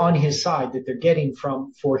idea on his side that they're getting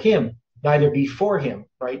for him, neither be for him,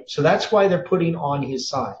 right? So that's why they're putting on his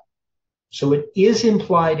side. So it is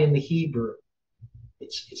implied in the Hebrew.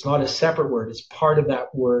 It's not a separate word. It's part of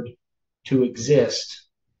that word, to exist,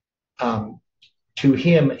 to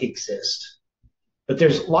him exist. But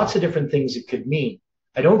there's lots of different things it could mean.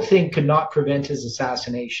 I don't think could not prevent his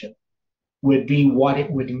assassination would be what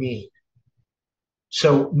it would mean.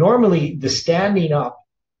 So normally the standing up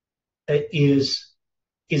is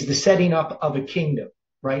the setting up of a kingdom,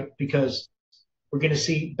 right? Because we're going to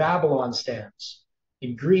see Babylon stands,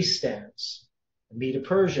 in Greece stands,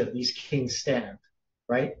 Medo-Persia, these kings stand,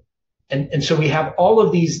 right? And so we have all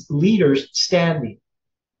of these leaders standing.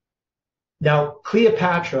 Now,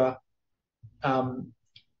 Cleopatra,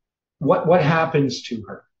 what happens to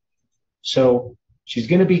her? So she's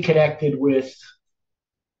going to be connected with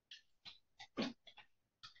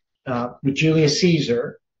Julius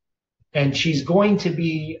Caesar, and she's going to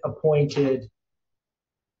be appointed,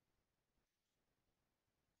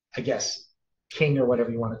 I guess, king or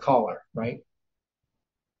whatever you want to call her, right?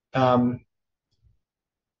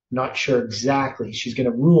 Not sure exactly. She's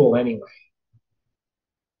going to rule anyway.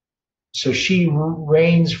 So she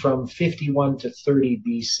reigns from 51 to 30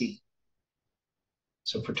 BC.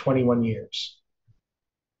 So for 21 years.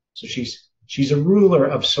 So she's a ruler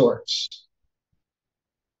of sorts.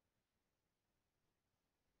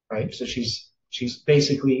 Right? So she's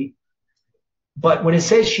basically, but when it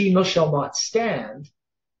says she shall not stand,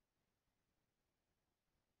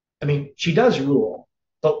 I mean, she does rule,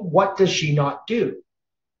 but what does she not do?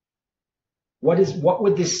 What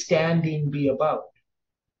would this standing be about?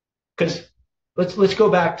 Because let's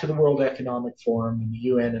go back to the World Economic Forum and the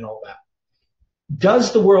UN and all that.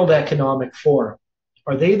 Does the World Economic Forum,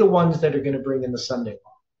 are they the ones that are going to bring in the Sunday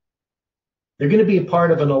law? They're going to be a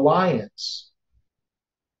part of an alliance,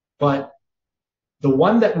 but the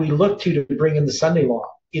one that we look to bring in the Sunday law,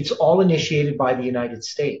 it's all initiated by the United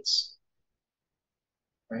States.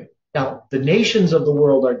 Right? Now, the nations of the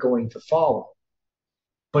world are going to follow,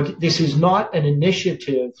 but this is not an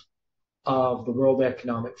initiative of the World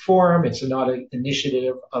Economic Forum. It's not an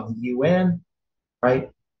initiative of the UN,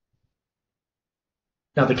 right?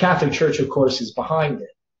 Now, the Catholic Church, of course, is behind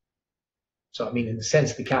it. So, I mean, in a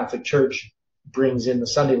sense, the Catholic Church brings in the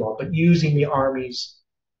Sunday law, but using the armies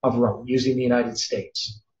of Rome, using the United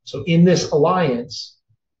States. So in this alliance,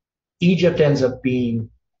 Egypt ends up being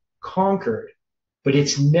conquered, but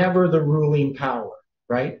it's never the ruling power,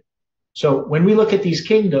 right? So when we look at these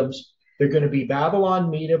kingdoms, they're going to be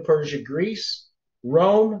Babylon, Medo, Persia, Greece,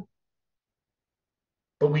 Rome,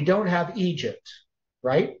 but we don't have Egypt,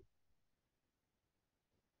 right?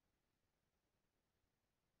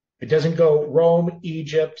 It doesn't go Rome,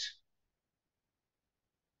 Egypt,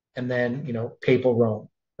 and then, papal Rome,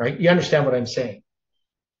 right? You understand what I'm saying?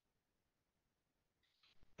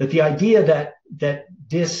 That the idea that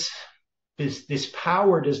this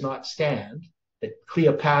power does not stand, that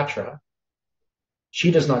Cleopatra,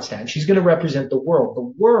 she does not stand. She's going to represent the world.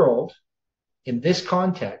 The world, in this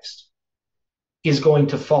context, is going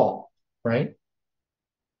to fall, right?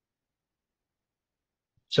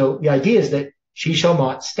 So the idea is that she shall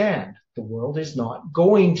not stand. The world is not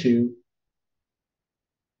going to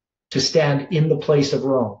stand in the place of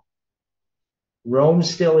Rome. Rome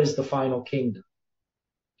still is the final kingdom.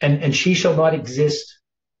 And she shall not exist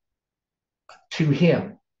to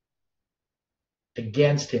him,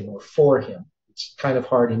 against him, or for him. It's kind of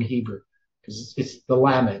hard in Hebrew because it's the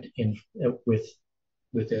lamed with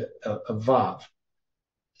a vav,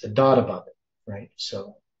 a dot above it, right?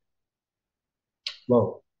 So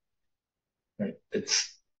lo, right?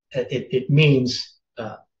 It means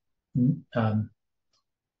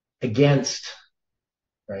against,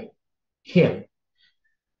 right? Him,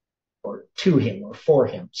 or to him, or for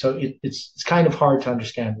him. So it's kind of hard to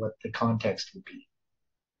understand what the context would be.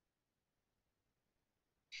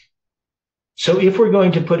 So if we're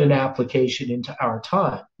going to put an application into our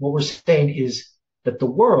time, what we're saying is that the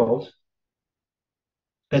world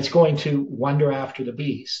that's going to wander after the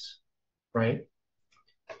beast, right?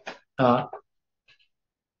 And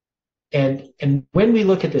when we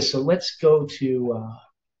look at this, so let's go to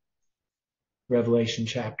Revelation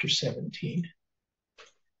chapter 17.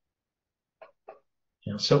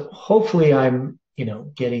 So hopefully I'm,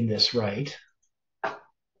 getting this right,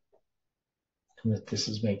 and that this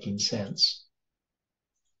is making sense.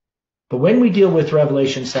 But when we deal with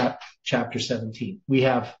Revelation chapter 17, we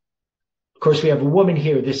have a woman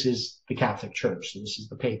here. This is the Catholic Church. So this is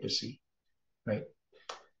the papacy, right?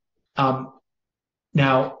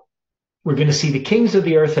 Now, we're going to see the kings of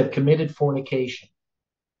the earth have committed fornication.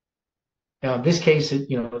 Now, in this case,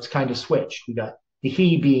 it's kind of switched. We got the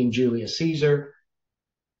he being Julius Caesar,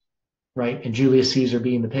 right? And Julius Caesar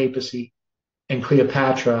being the papacy, and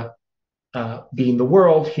Cleopatra being the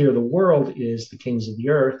world. Here, the world is the kings of the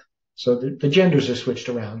earth. So the genders are switched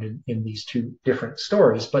around in these two different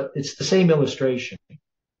stories, but it's the same illustration.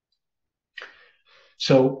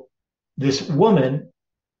 So this woman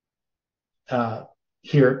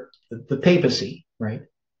here, the papacy, right?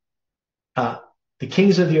 The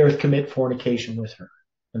kings of the earth commit fornication with her,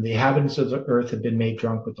 and the inhabitants of the earth have been made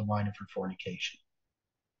drunk with the wine of her fornication.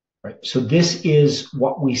 Right. So this is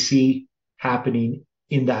what we see happening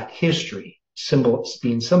in that history,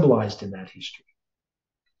 being symbolized in that history.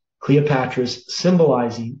 Cleopatra's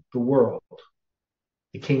symbolizing the world,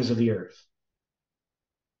 the kings of the earth.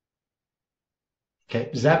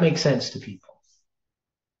 Okay, does that make sense to people?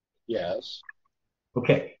 Yes.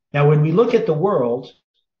 Okay, now when we look at the world,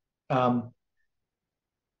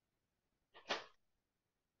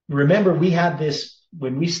 remember we had this,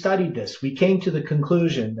 when we studied this, we came to the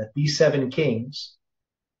conclusion that these 7 kings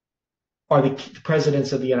are the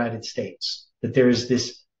presidents of the United States, that there is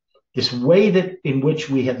this way that in which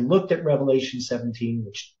we had looked at Revelation 17,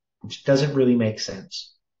 which doesn't really make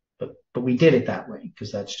sense, but we did it that way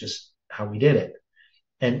because that's just how we did it.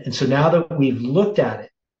 And so now that we've looked at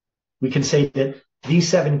it, we can say that these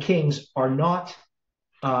 7 kings are not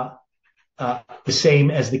the same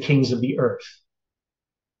as the kings of the earth,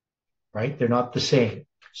 right? They're not the same.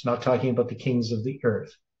 It's not talking about the kings of the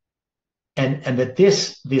earth, and that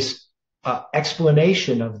this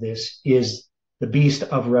explanation of this is the beast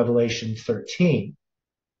of Revelation 13.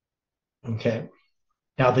 Okay.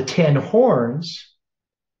 Now the 10 horns,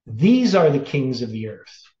 these are the kings of the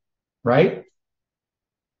earth, right?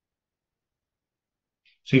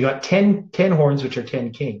 So you got 10 horns, which are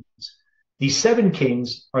 10 kings. These 7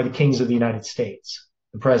 kings are the kings of the United States,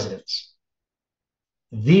 the presidents.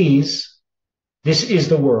 This is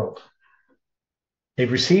the world.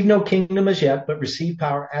 They've received no kingdom as yet, but receive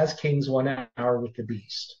power as kings 1 hour with the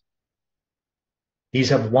beast.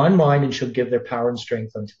 These have one mind and shall give their power and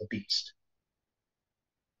strength unto the beast.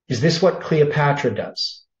 Is this what Cleopatra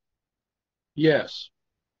does? Yes.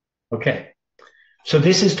 Okay. So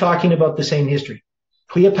this is talking about the same history.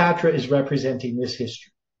 Cleopatra is representing this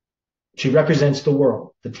history. She represents the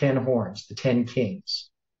world, the 10 horns, the 10 kings.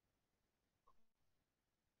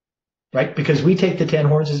 Right? Because we take the 10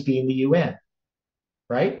 horns as being the UN.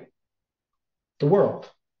 Right? The world.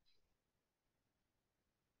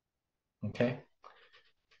 Okay.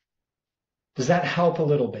 Does that help a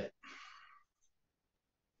little bit?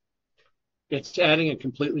 It's adding a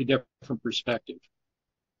completely different perspective.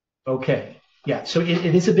 Okay. Yeah. So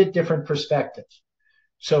it is a bit different perspective.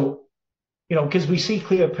 So because we see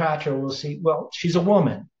Cleopatra, we'll see, well, she's a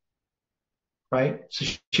woman, right? So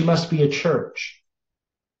she must be a church,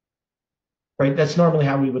 right? That's normally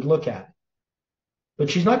how we would look at it. But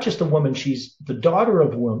she's not just a woman, she's the daughter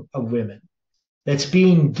of women that's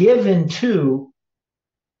being given to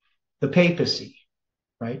the papacy,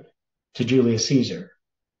 right? To Julius Caesar.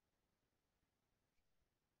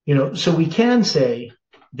 So we can say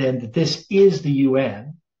then that this is the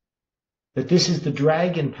UN, that this is the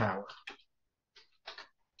dragon power.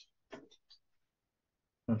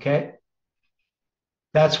 Okay?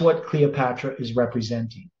 That's what Cleopatra is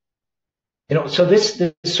representing. So this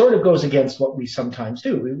sort of goes against what we sometimes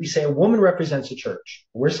do. We say a woman represents a church.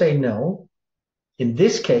 We're saying no. In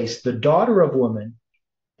this case, the daughter of woman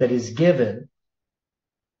that is given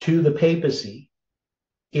to the papacy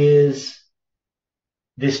is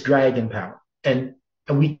this dragon power. And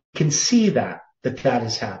we can see that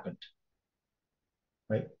has happened.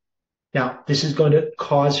 Right? Now, this is going to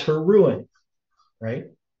cause her ruin, right?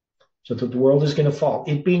 So that the world is going to fall.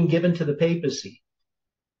 It being given to the papacy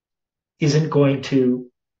isn't going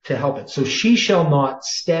to help it. So she shall not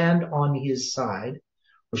stand on his side,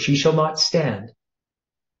 or she shall not stand.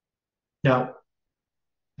 Now,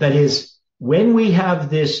 that is, when we have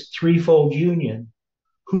this threefold union,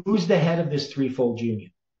 who's the head of this threefold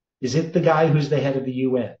union? Is it the guy who's the head of the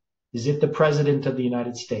UN? Is it the president of the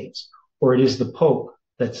United States? Or it is the Pope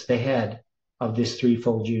that's the head of this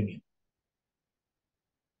threefold union?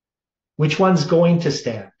 Which one's going to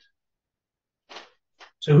stand?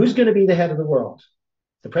 So who's going to be the head of the world?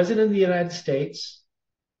 The president of the United States,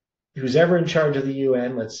 who's ever in charge of the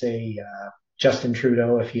UN, let's say Justin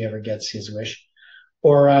Trudeau, if he ever gets his wish,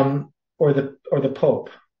 or the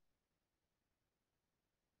Pope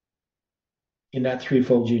in that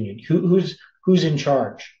threefold union. Who's in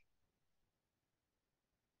charge?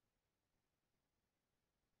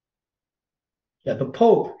 Yeah, the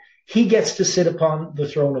Pope, he gets to sit upon the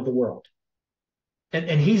throne of the world.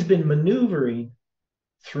 And he's been maneuvering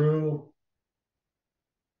through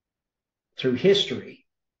history,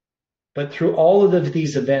 but through all of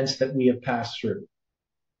these events that we have passed through,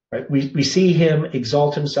 right? We see him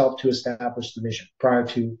exalt himself to establish the mission prior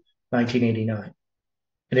to 1989.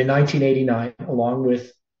 And in 1989, along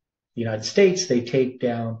with the United States, they take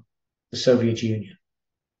down the Soviet Union.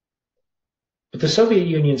 But the Soviet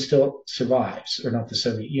Union still survives, or not the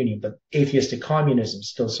Soviet Union, but atheistic communism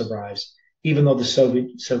still survives, even though the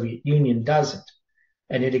Soviet Union doesn't.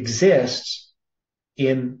 And it exists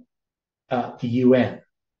in the UN,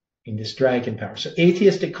 in this dragon power. So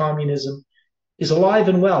atheistic communism is alive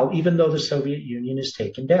and well, even though the Soviet Union is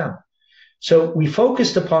taken down. So we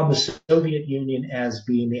focused upon the Soviet Union as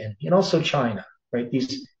being the enemy, and also China, right?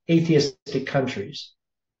 These atheistic countries.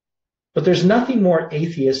 But there's nothing more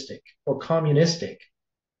atheistic or communistic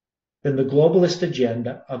than the globalist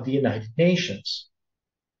agenda of the United Nations,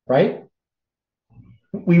 right?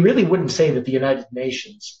 We really wouldn't say that the United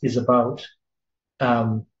Nations is about,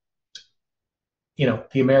 the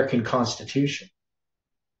American Constitution.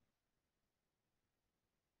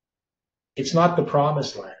 It's not the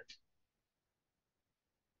promised land.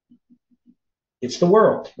 It's the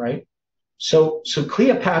world, right? So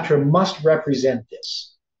Cleopatra must represent this.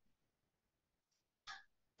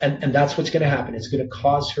 And that's what's going to happen. It's going to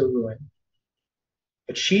cause her ruin.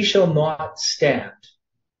 But she shall not stand,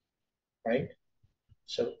 right?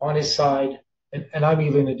 So on his side, and I'm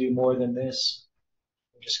even going to do more than this.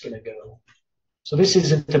 I'm just going to go. So this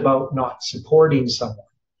isn't about not supporting someone.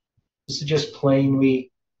 This is just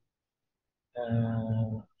plainly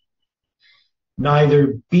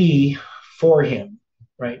neither be for him,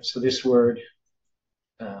 right? So this word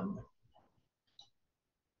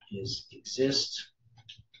is exist.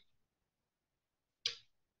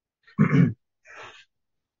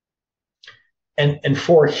 And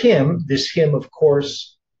for him, this him, of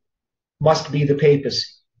course, must be the papacy,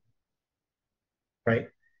 right?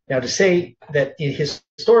 Now, to say that it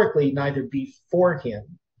historically neither be for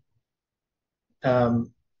him, I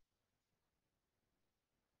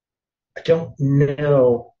don't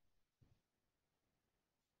know.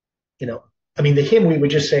 The him, we would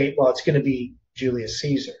just say, well, it's going to be Julius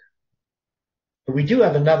Caesar. But we do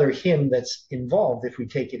have another him that's involved if we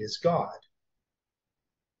take it as God.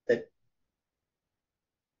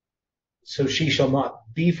 So she shall not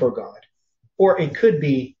be for God. Or it could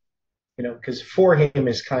be, because for him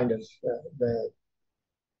is kind of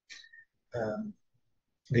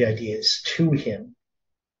the idea is to him.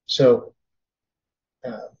 So,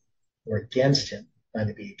 or against him,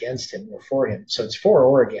 neither be against him or for him. So it's for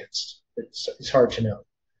or against. It's hard to know.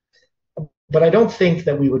 But I don't think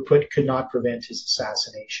that we would put could not prevent his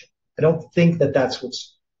assassination. I don't think that that's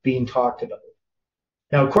what's being talked about.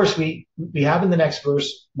 Now, of course, we have in the next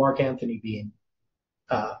verse Mark Antony being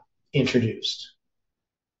introduced.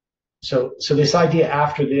 So this idea,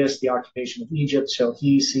 after this, the occupation of Egypt, shall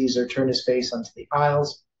he, Caesar, turn his face unto the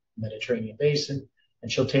isles, Mediterranean basin,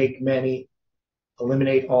 and shall take many,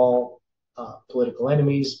 eliminate all political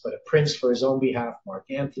enemies, but a prince for his own behalf, Mark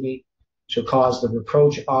Antony, shall cause the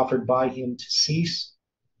reproach offered by him to cease,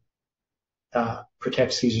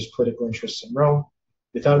 protect Caesar's political interests in Rome.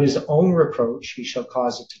 Without his own reproach, he shall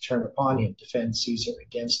cause it to turn upon him, defend Caesar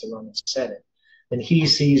against the Roman Senate. Then he,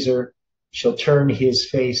 Caesar, shall turn his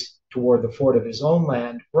face toward the fort of his own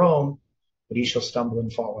land, Rome, but he shall stumble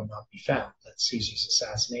and fall and not be found. That's Caesar's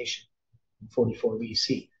assassination in 44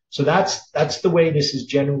 BC. So that's the way this is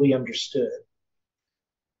generally understood.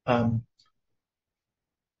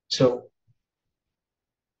 So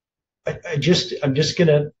I'm just going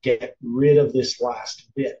to get rid of this last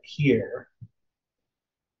bit here.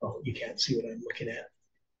 Oh, you can't see what I'm looking at.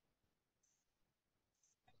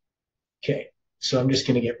 Okay, so I'm just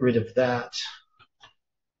going to get rid of that.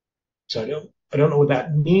 So I don't know what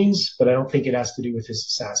that means, but I don't think it has to do with his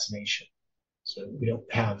assassination. So we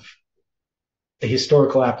don't have a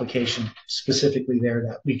historical application specifically there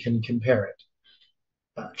that we can compare it.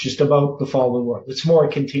 Just about the fall of the world. It's more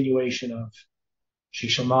a continuation of she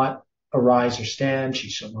shall not arise or stand, she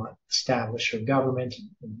shall not establish her government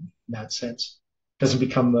in that sense. Doesn't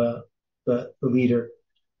become the leader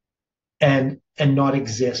and not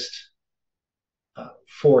exist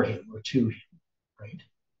for him or to him, right?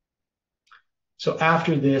 So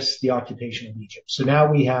after this, the occupation of Egypt. So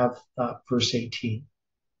now we have verse 18.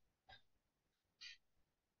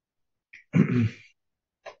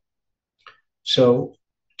 So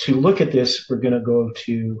to look at this, we're going to go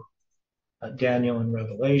to Daniel and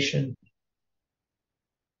Revelation.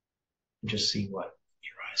 Just see what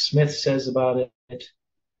Uriah Smith says about it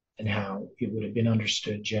and how it would have been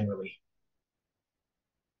understood generally.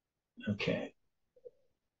 Okay.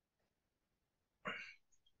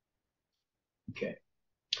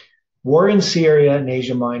 War in Syria and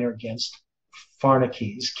Asia Minor against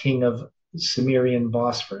Pharnaces, king of Cimmerian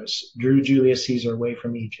Bosphorus, drew Julius Caesar away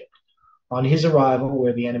from Egypt. On his arrival,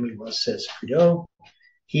 where the enemy was, says Theodore,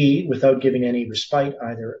 he, without giving any respite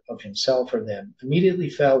either of himself or them, immediately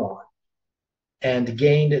fell on and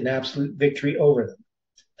gained an absolute victory over them,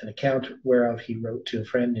 an account whereof he wrote to a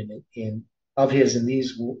friend of his in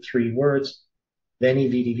these 3 words, Veni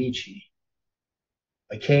vidi vici.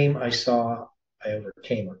 I came, I saw, I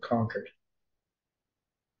overcame or conquered.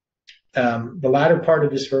 The latter part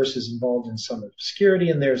of this verse is involved in some obscurity,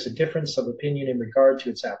 and there's a difference of opinion in regard to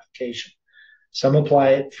its application. Some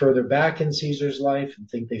apply it further back in Caesar's life and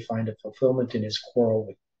think they find a fulfillment in his quarrel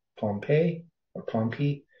with Pompey,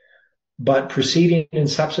 but preceding and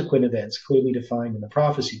subsequent events clearly defined in the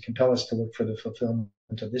prophecy compel us to look for the fulfillment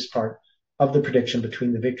of this part of the prediction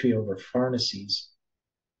between the victory over Pharnaces,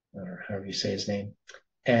 or however you say his name,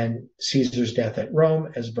 and Caesar's death at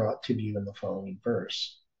Rome, as brought to view in the following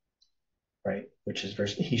verse, right? Which is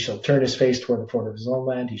verse, he shall turn his face toward the fort of his own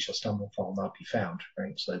land, he shall stumble and fall, not be found,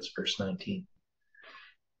 right? So that's verse 19.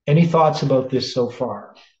 Any thoughts about this so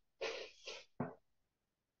far?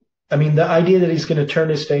 I mean, the idea that he's going to turn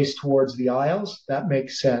his face towards the Isles, that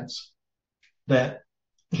makes sense. That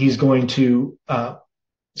he's going to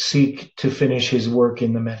seek to finish his work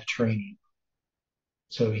in the Mediterranean.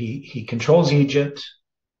 So he controls Egypt.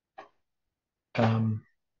 And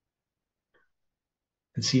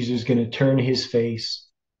Caesar's going to turn his face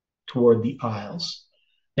toward the Isles.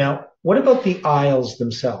 Now, what about the Isles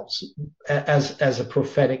themselves as a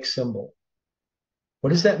prophetic symbol?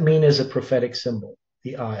 What does that mean as a prophetic symbol,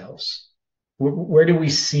 the Isles? Where do we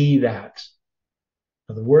see that?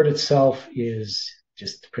 Now, the word itself is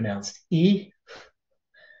just pronounced E.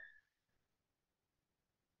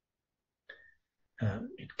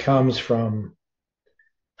 It comes from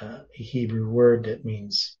a Hebrew word that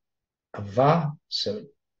means ava, so it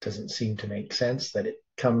doesn't seem to make sense that it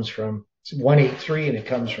comes from 183 and it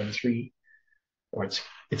comes from 3, or it's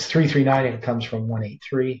 339 and it comes from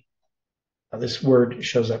 183. This word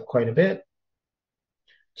shows up quite a bit.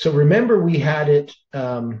 So remember we had it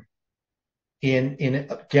in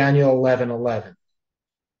Daniel 11:11,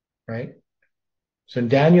 right? So in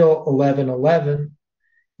Daniel 11:11,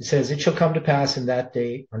 it says, it shall come to pass in that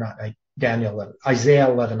day, or not Daniel 11, Isaiah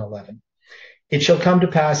 11:11. It shall come to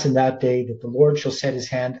pass in that day that the Lord shall set his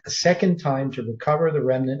hand a second time to recover the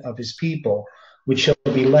remnant of his people, which shall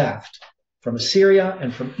be left from Assyria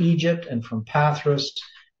and from Egypt and from Pathros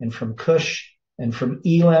and from Cush and from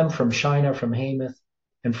Elam, from Shinar, from Hamath,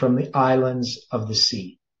 and from the islands of the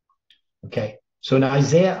sea. Okay. So in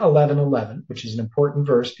Isaiah 11:11, which is an important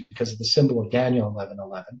verse because of the symbol of Daniel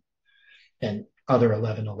 11:11 and other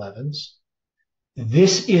 11:11s,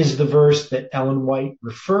 this is the verse that Ellen White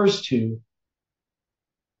refers to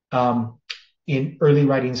in early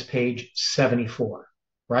writings, page 74,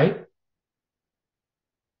 right?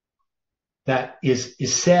 That is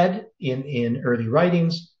said in early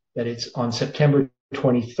writings that it's on September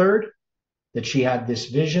 23rd that she had this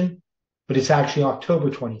vision, but it's actually October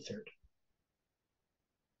 23rd,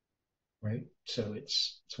 right? So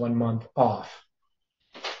it's 1 month off.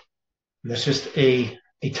 And that's just a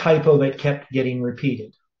typo that kept getting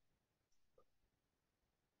repeated.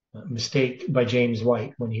 A mistake by James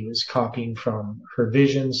White when he was copying from her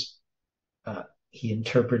visions. He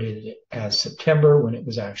interpreted it as September when it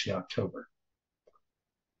was actually October.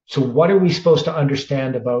 So what are we supposed to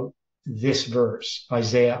understand about this verse,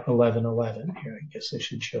 Isaiah 11:11? Here, I guess I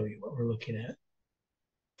should show you what we're looking at.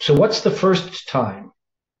 So what's the first time?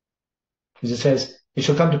 Because it says, it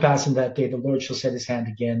shall come to pass in that day, the Lord shall set his hand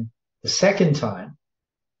again the second time.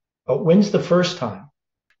 But when's the first time?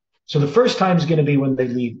 So the first time is going to be when they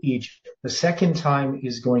leave Egypt. The second time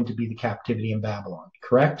is going to be the captivity in Babylon,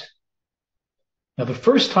 correct? Now, the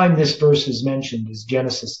first time this verse is mentioned is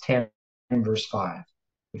Genesis 10, verse 5,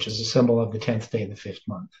 which is a symbol of the 10th day of the 5th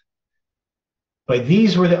month. By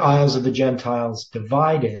these were the isles of the Gentiles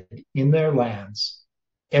divided in their lands,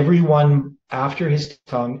 everyone after his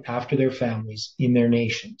tongue, after their families, in their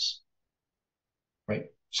nations. Right?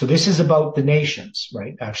 So this is about the nations,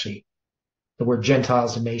 right? Actually, the word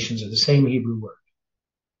Gentiles and nations are the same Hebrew word.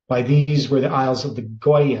 By these were the isles of the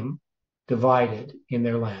Goyim divided in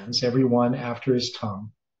their lands, everyone after his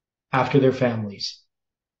tongue, after their families,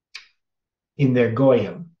 in their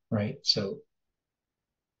Goyim, right? So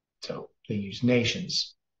they use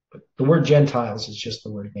nations. But the word Gentiles is just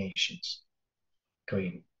the word nations.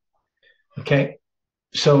 Goyim. Okay?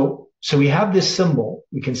 So we have this symbol.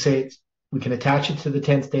 We can say we can attach it to the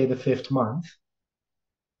 10th day of the 5th month.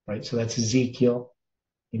 Right? So that's Ezekiel,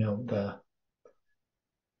 the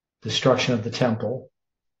destruction of the temple.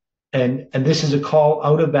 And this is a call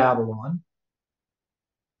out of Babylon.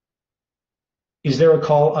 Is there a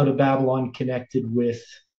call out of Babylon connected with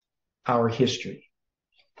our history?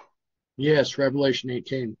 Yes, Revelation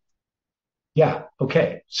 18. Yeah,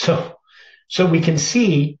 okay. So we can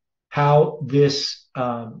see how these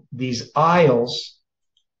isles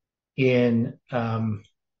in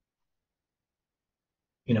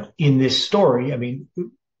in this story, I mean,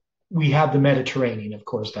 we have the Mediterranean, of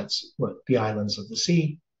course, that's what the islands of the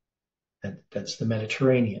sea, that's the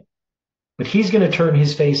Mediterranean. But he's going to turn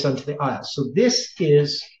his face unto the isles. So this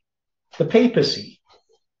is the papacy.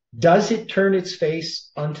 Does it turn its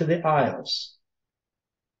face unto the isles?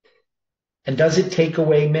 And does it take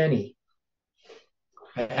away many?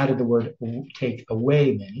 I added the word take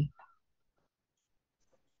away many.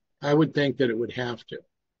 I would think that it would have to.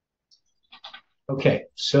 Okay,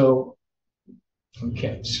 so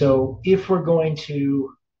if we're going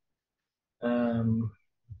to, I'm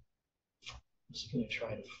just going to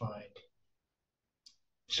try to find.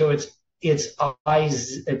 So it's not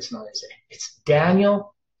Isaiah. It's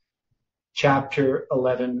Daniel chapter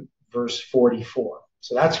 11, verse 44.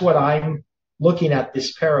 So that's what I'm looking at,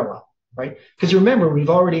 this parallel, right? Because remember, we've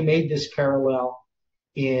already made this parallel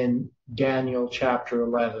in Daniel chapter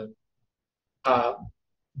 11,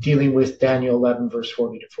 dealing with Daniel 11, verse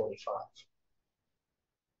 40 to 45.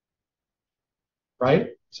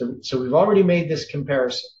 Right? So we've already made this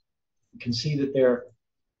comparison. You can see that they're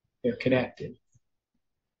connected.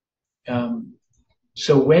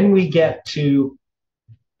 So when we get to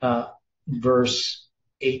verse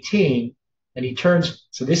 18, and he turns,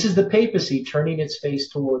 so this is the papacy turning its face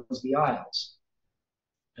towards the isles,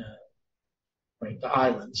 right, the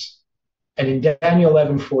islands. And in Daniel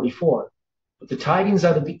 11:44, but the tidings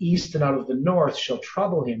out of the east and out of the north shall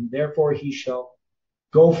trouble him, therefore he shall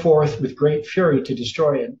go forth with great fury to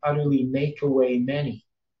destroy and utterly make away many.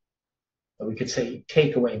 But we could say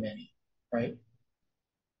take away many, right?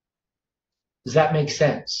 Does that make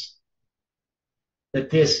sense? That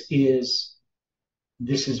this is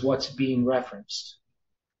what's being referenced.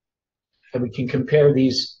 And we can compare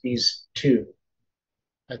these two.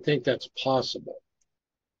 I think that's possible.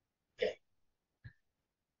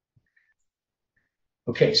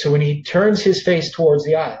 Okay, so when he turns his face towards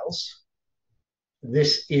the isles,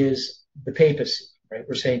 this is the papacy, right?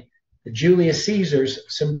 We're saying the Julius Caesars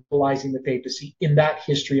symbolizing the papacy in that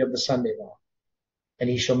history of the Sunday law. And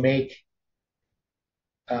he shall make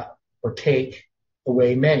or take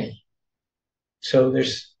away many. So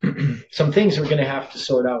there's some things we're going to have to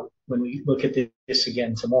sort out when we look at this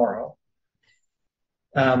again tomorrow.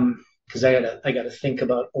 because I gotta think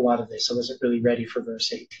about a lot of this. I wasn't really ready for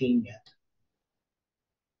verse 18 yet.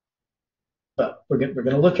 But we're going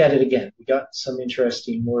to look at it again. We got some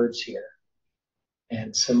interesting words here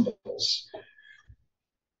and symbols.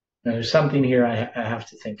 Now, there's something here I have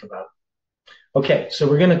to think about. Okay, so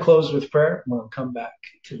we're going to close with prayer, and we'll come back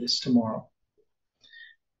to this tomorrow.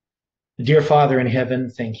 Dear Father in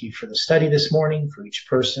heaven, thank you for the study this morning, for each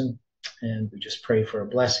person, and we just pray for a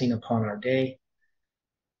blessing upon our day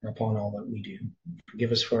and upon all that we do.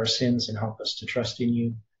 Forgive us for our sins and help us to trust in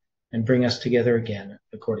you and bring us together again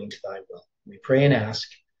according to thy will. We pray and ask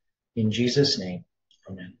in Jesus' name.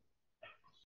 Amen.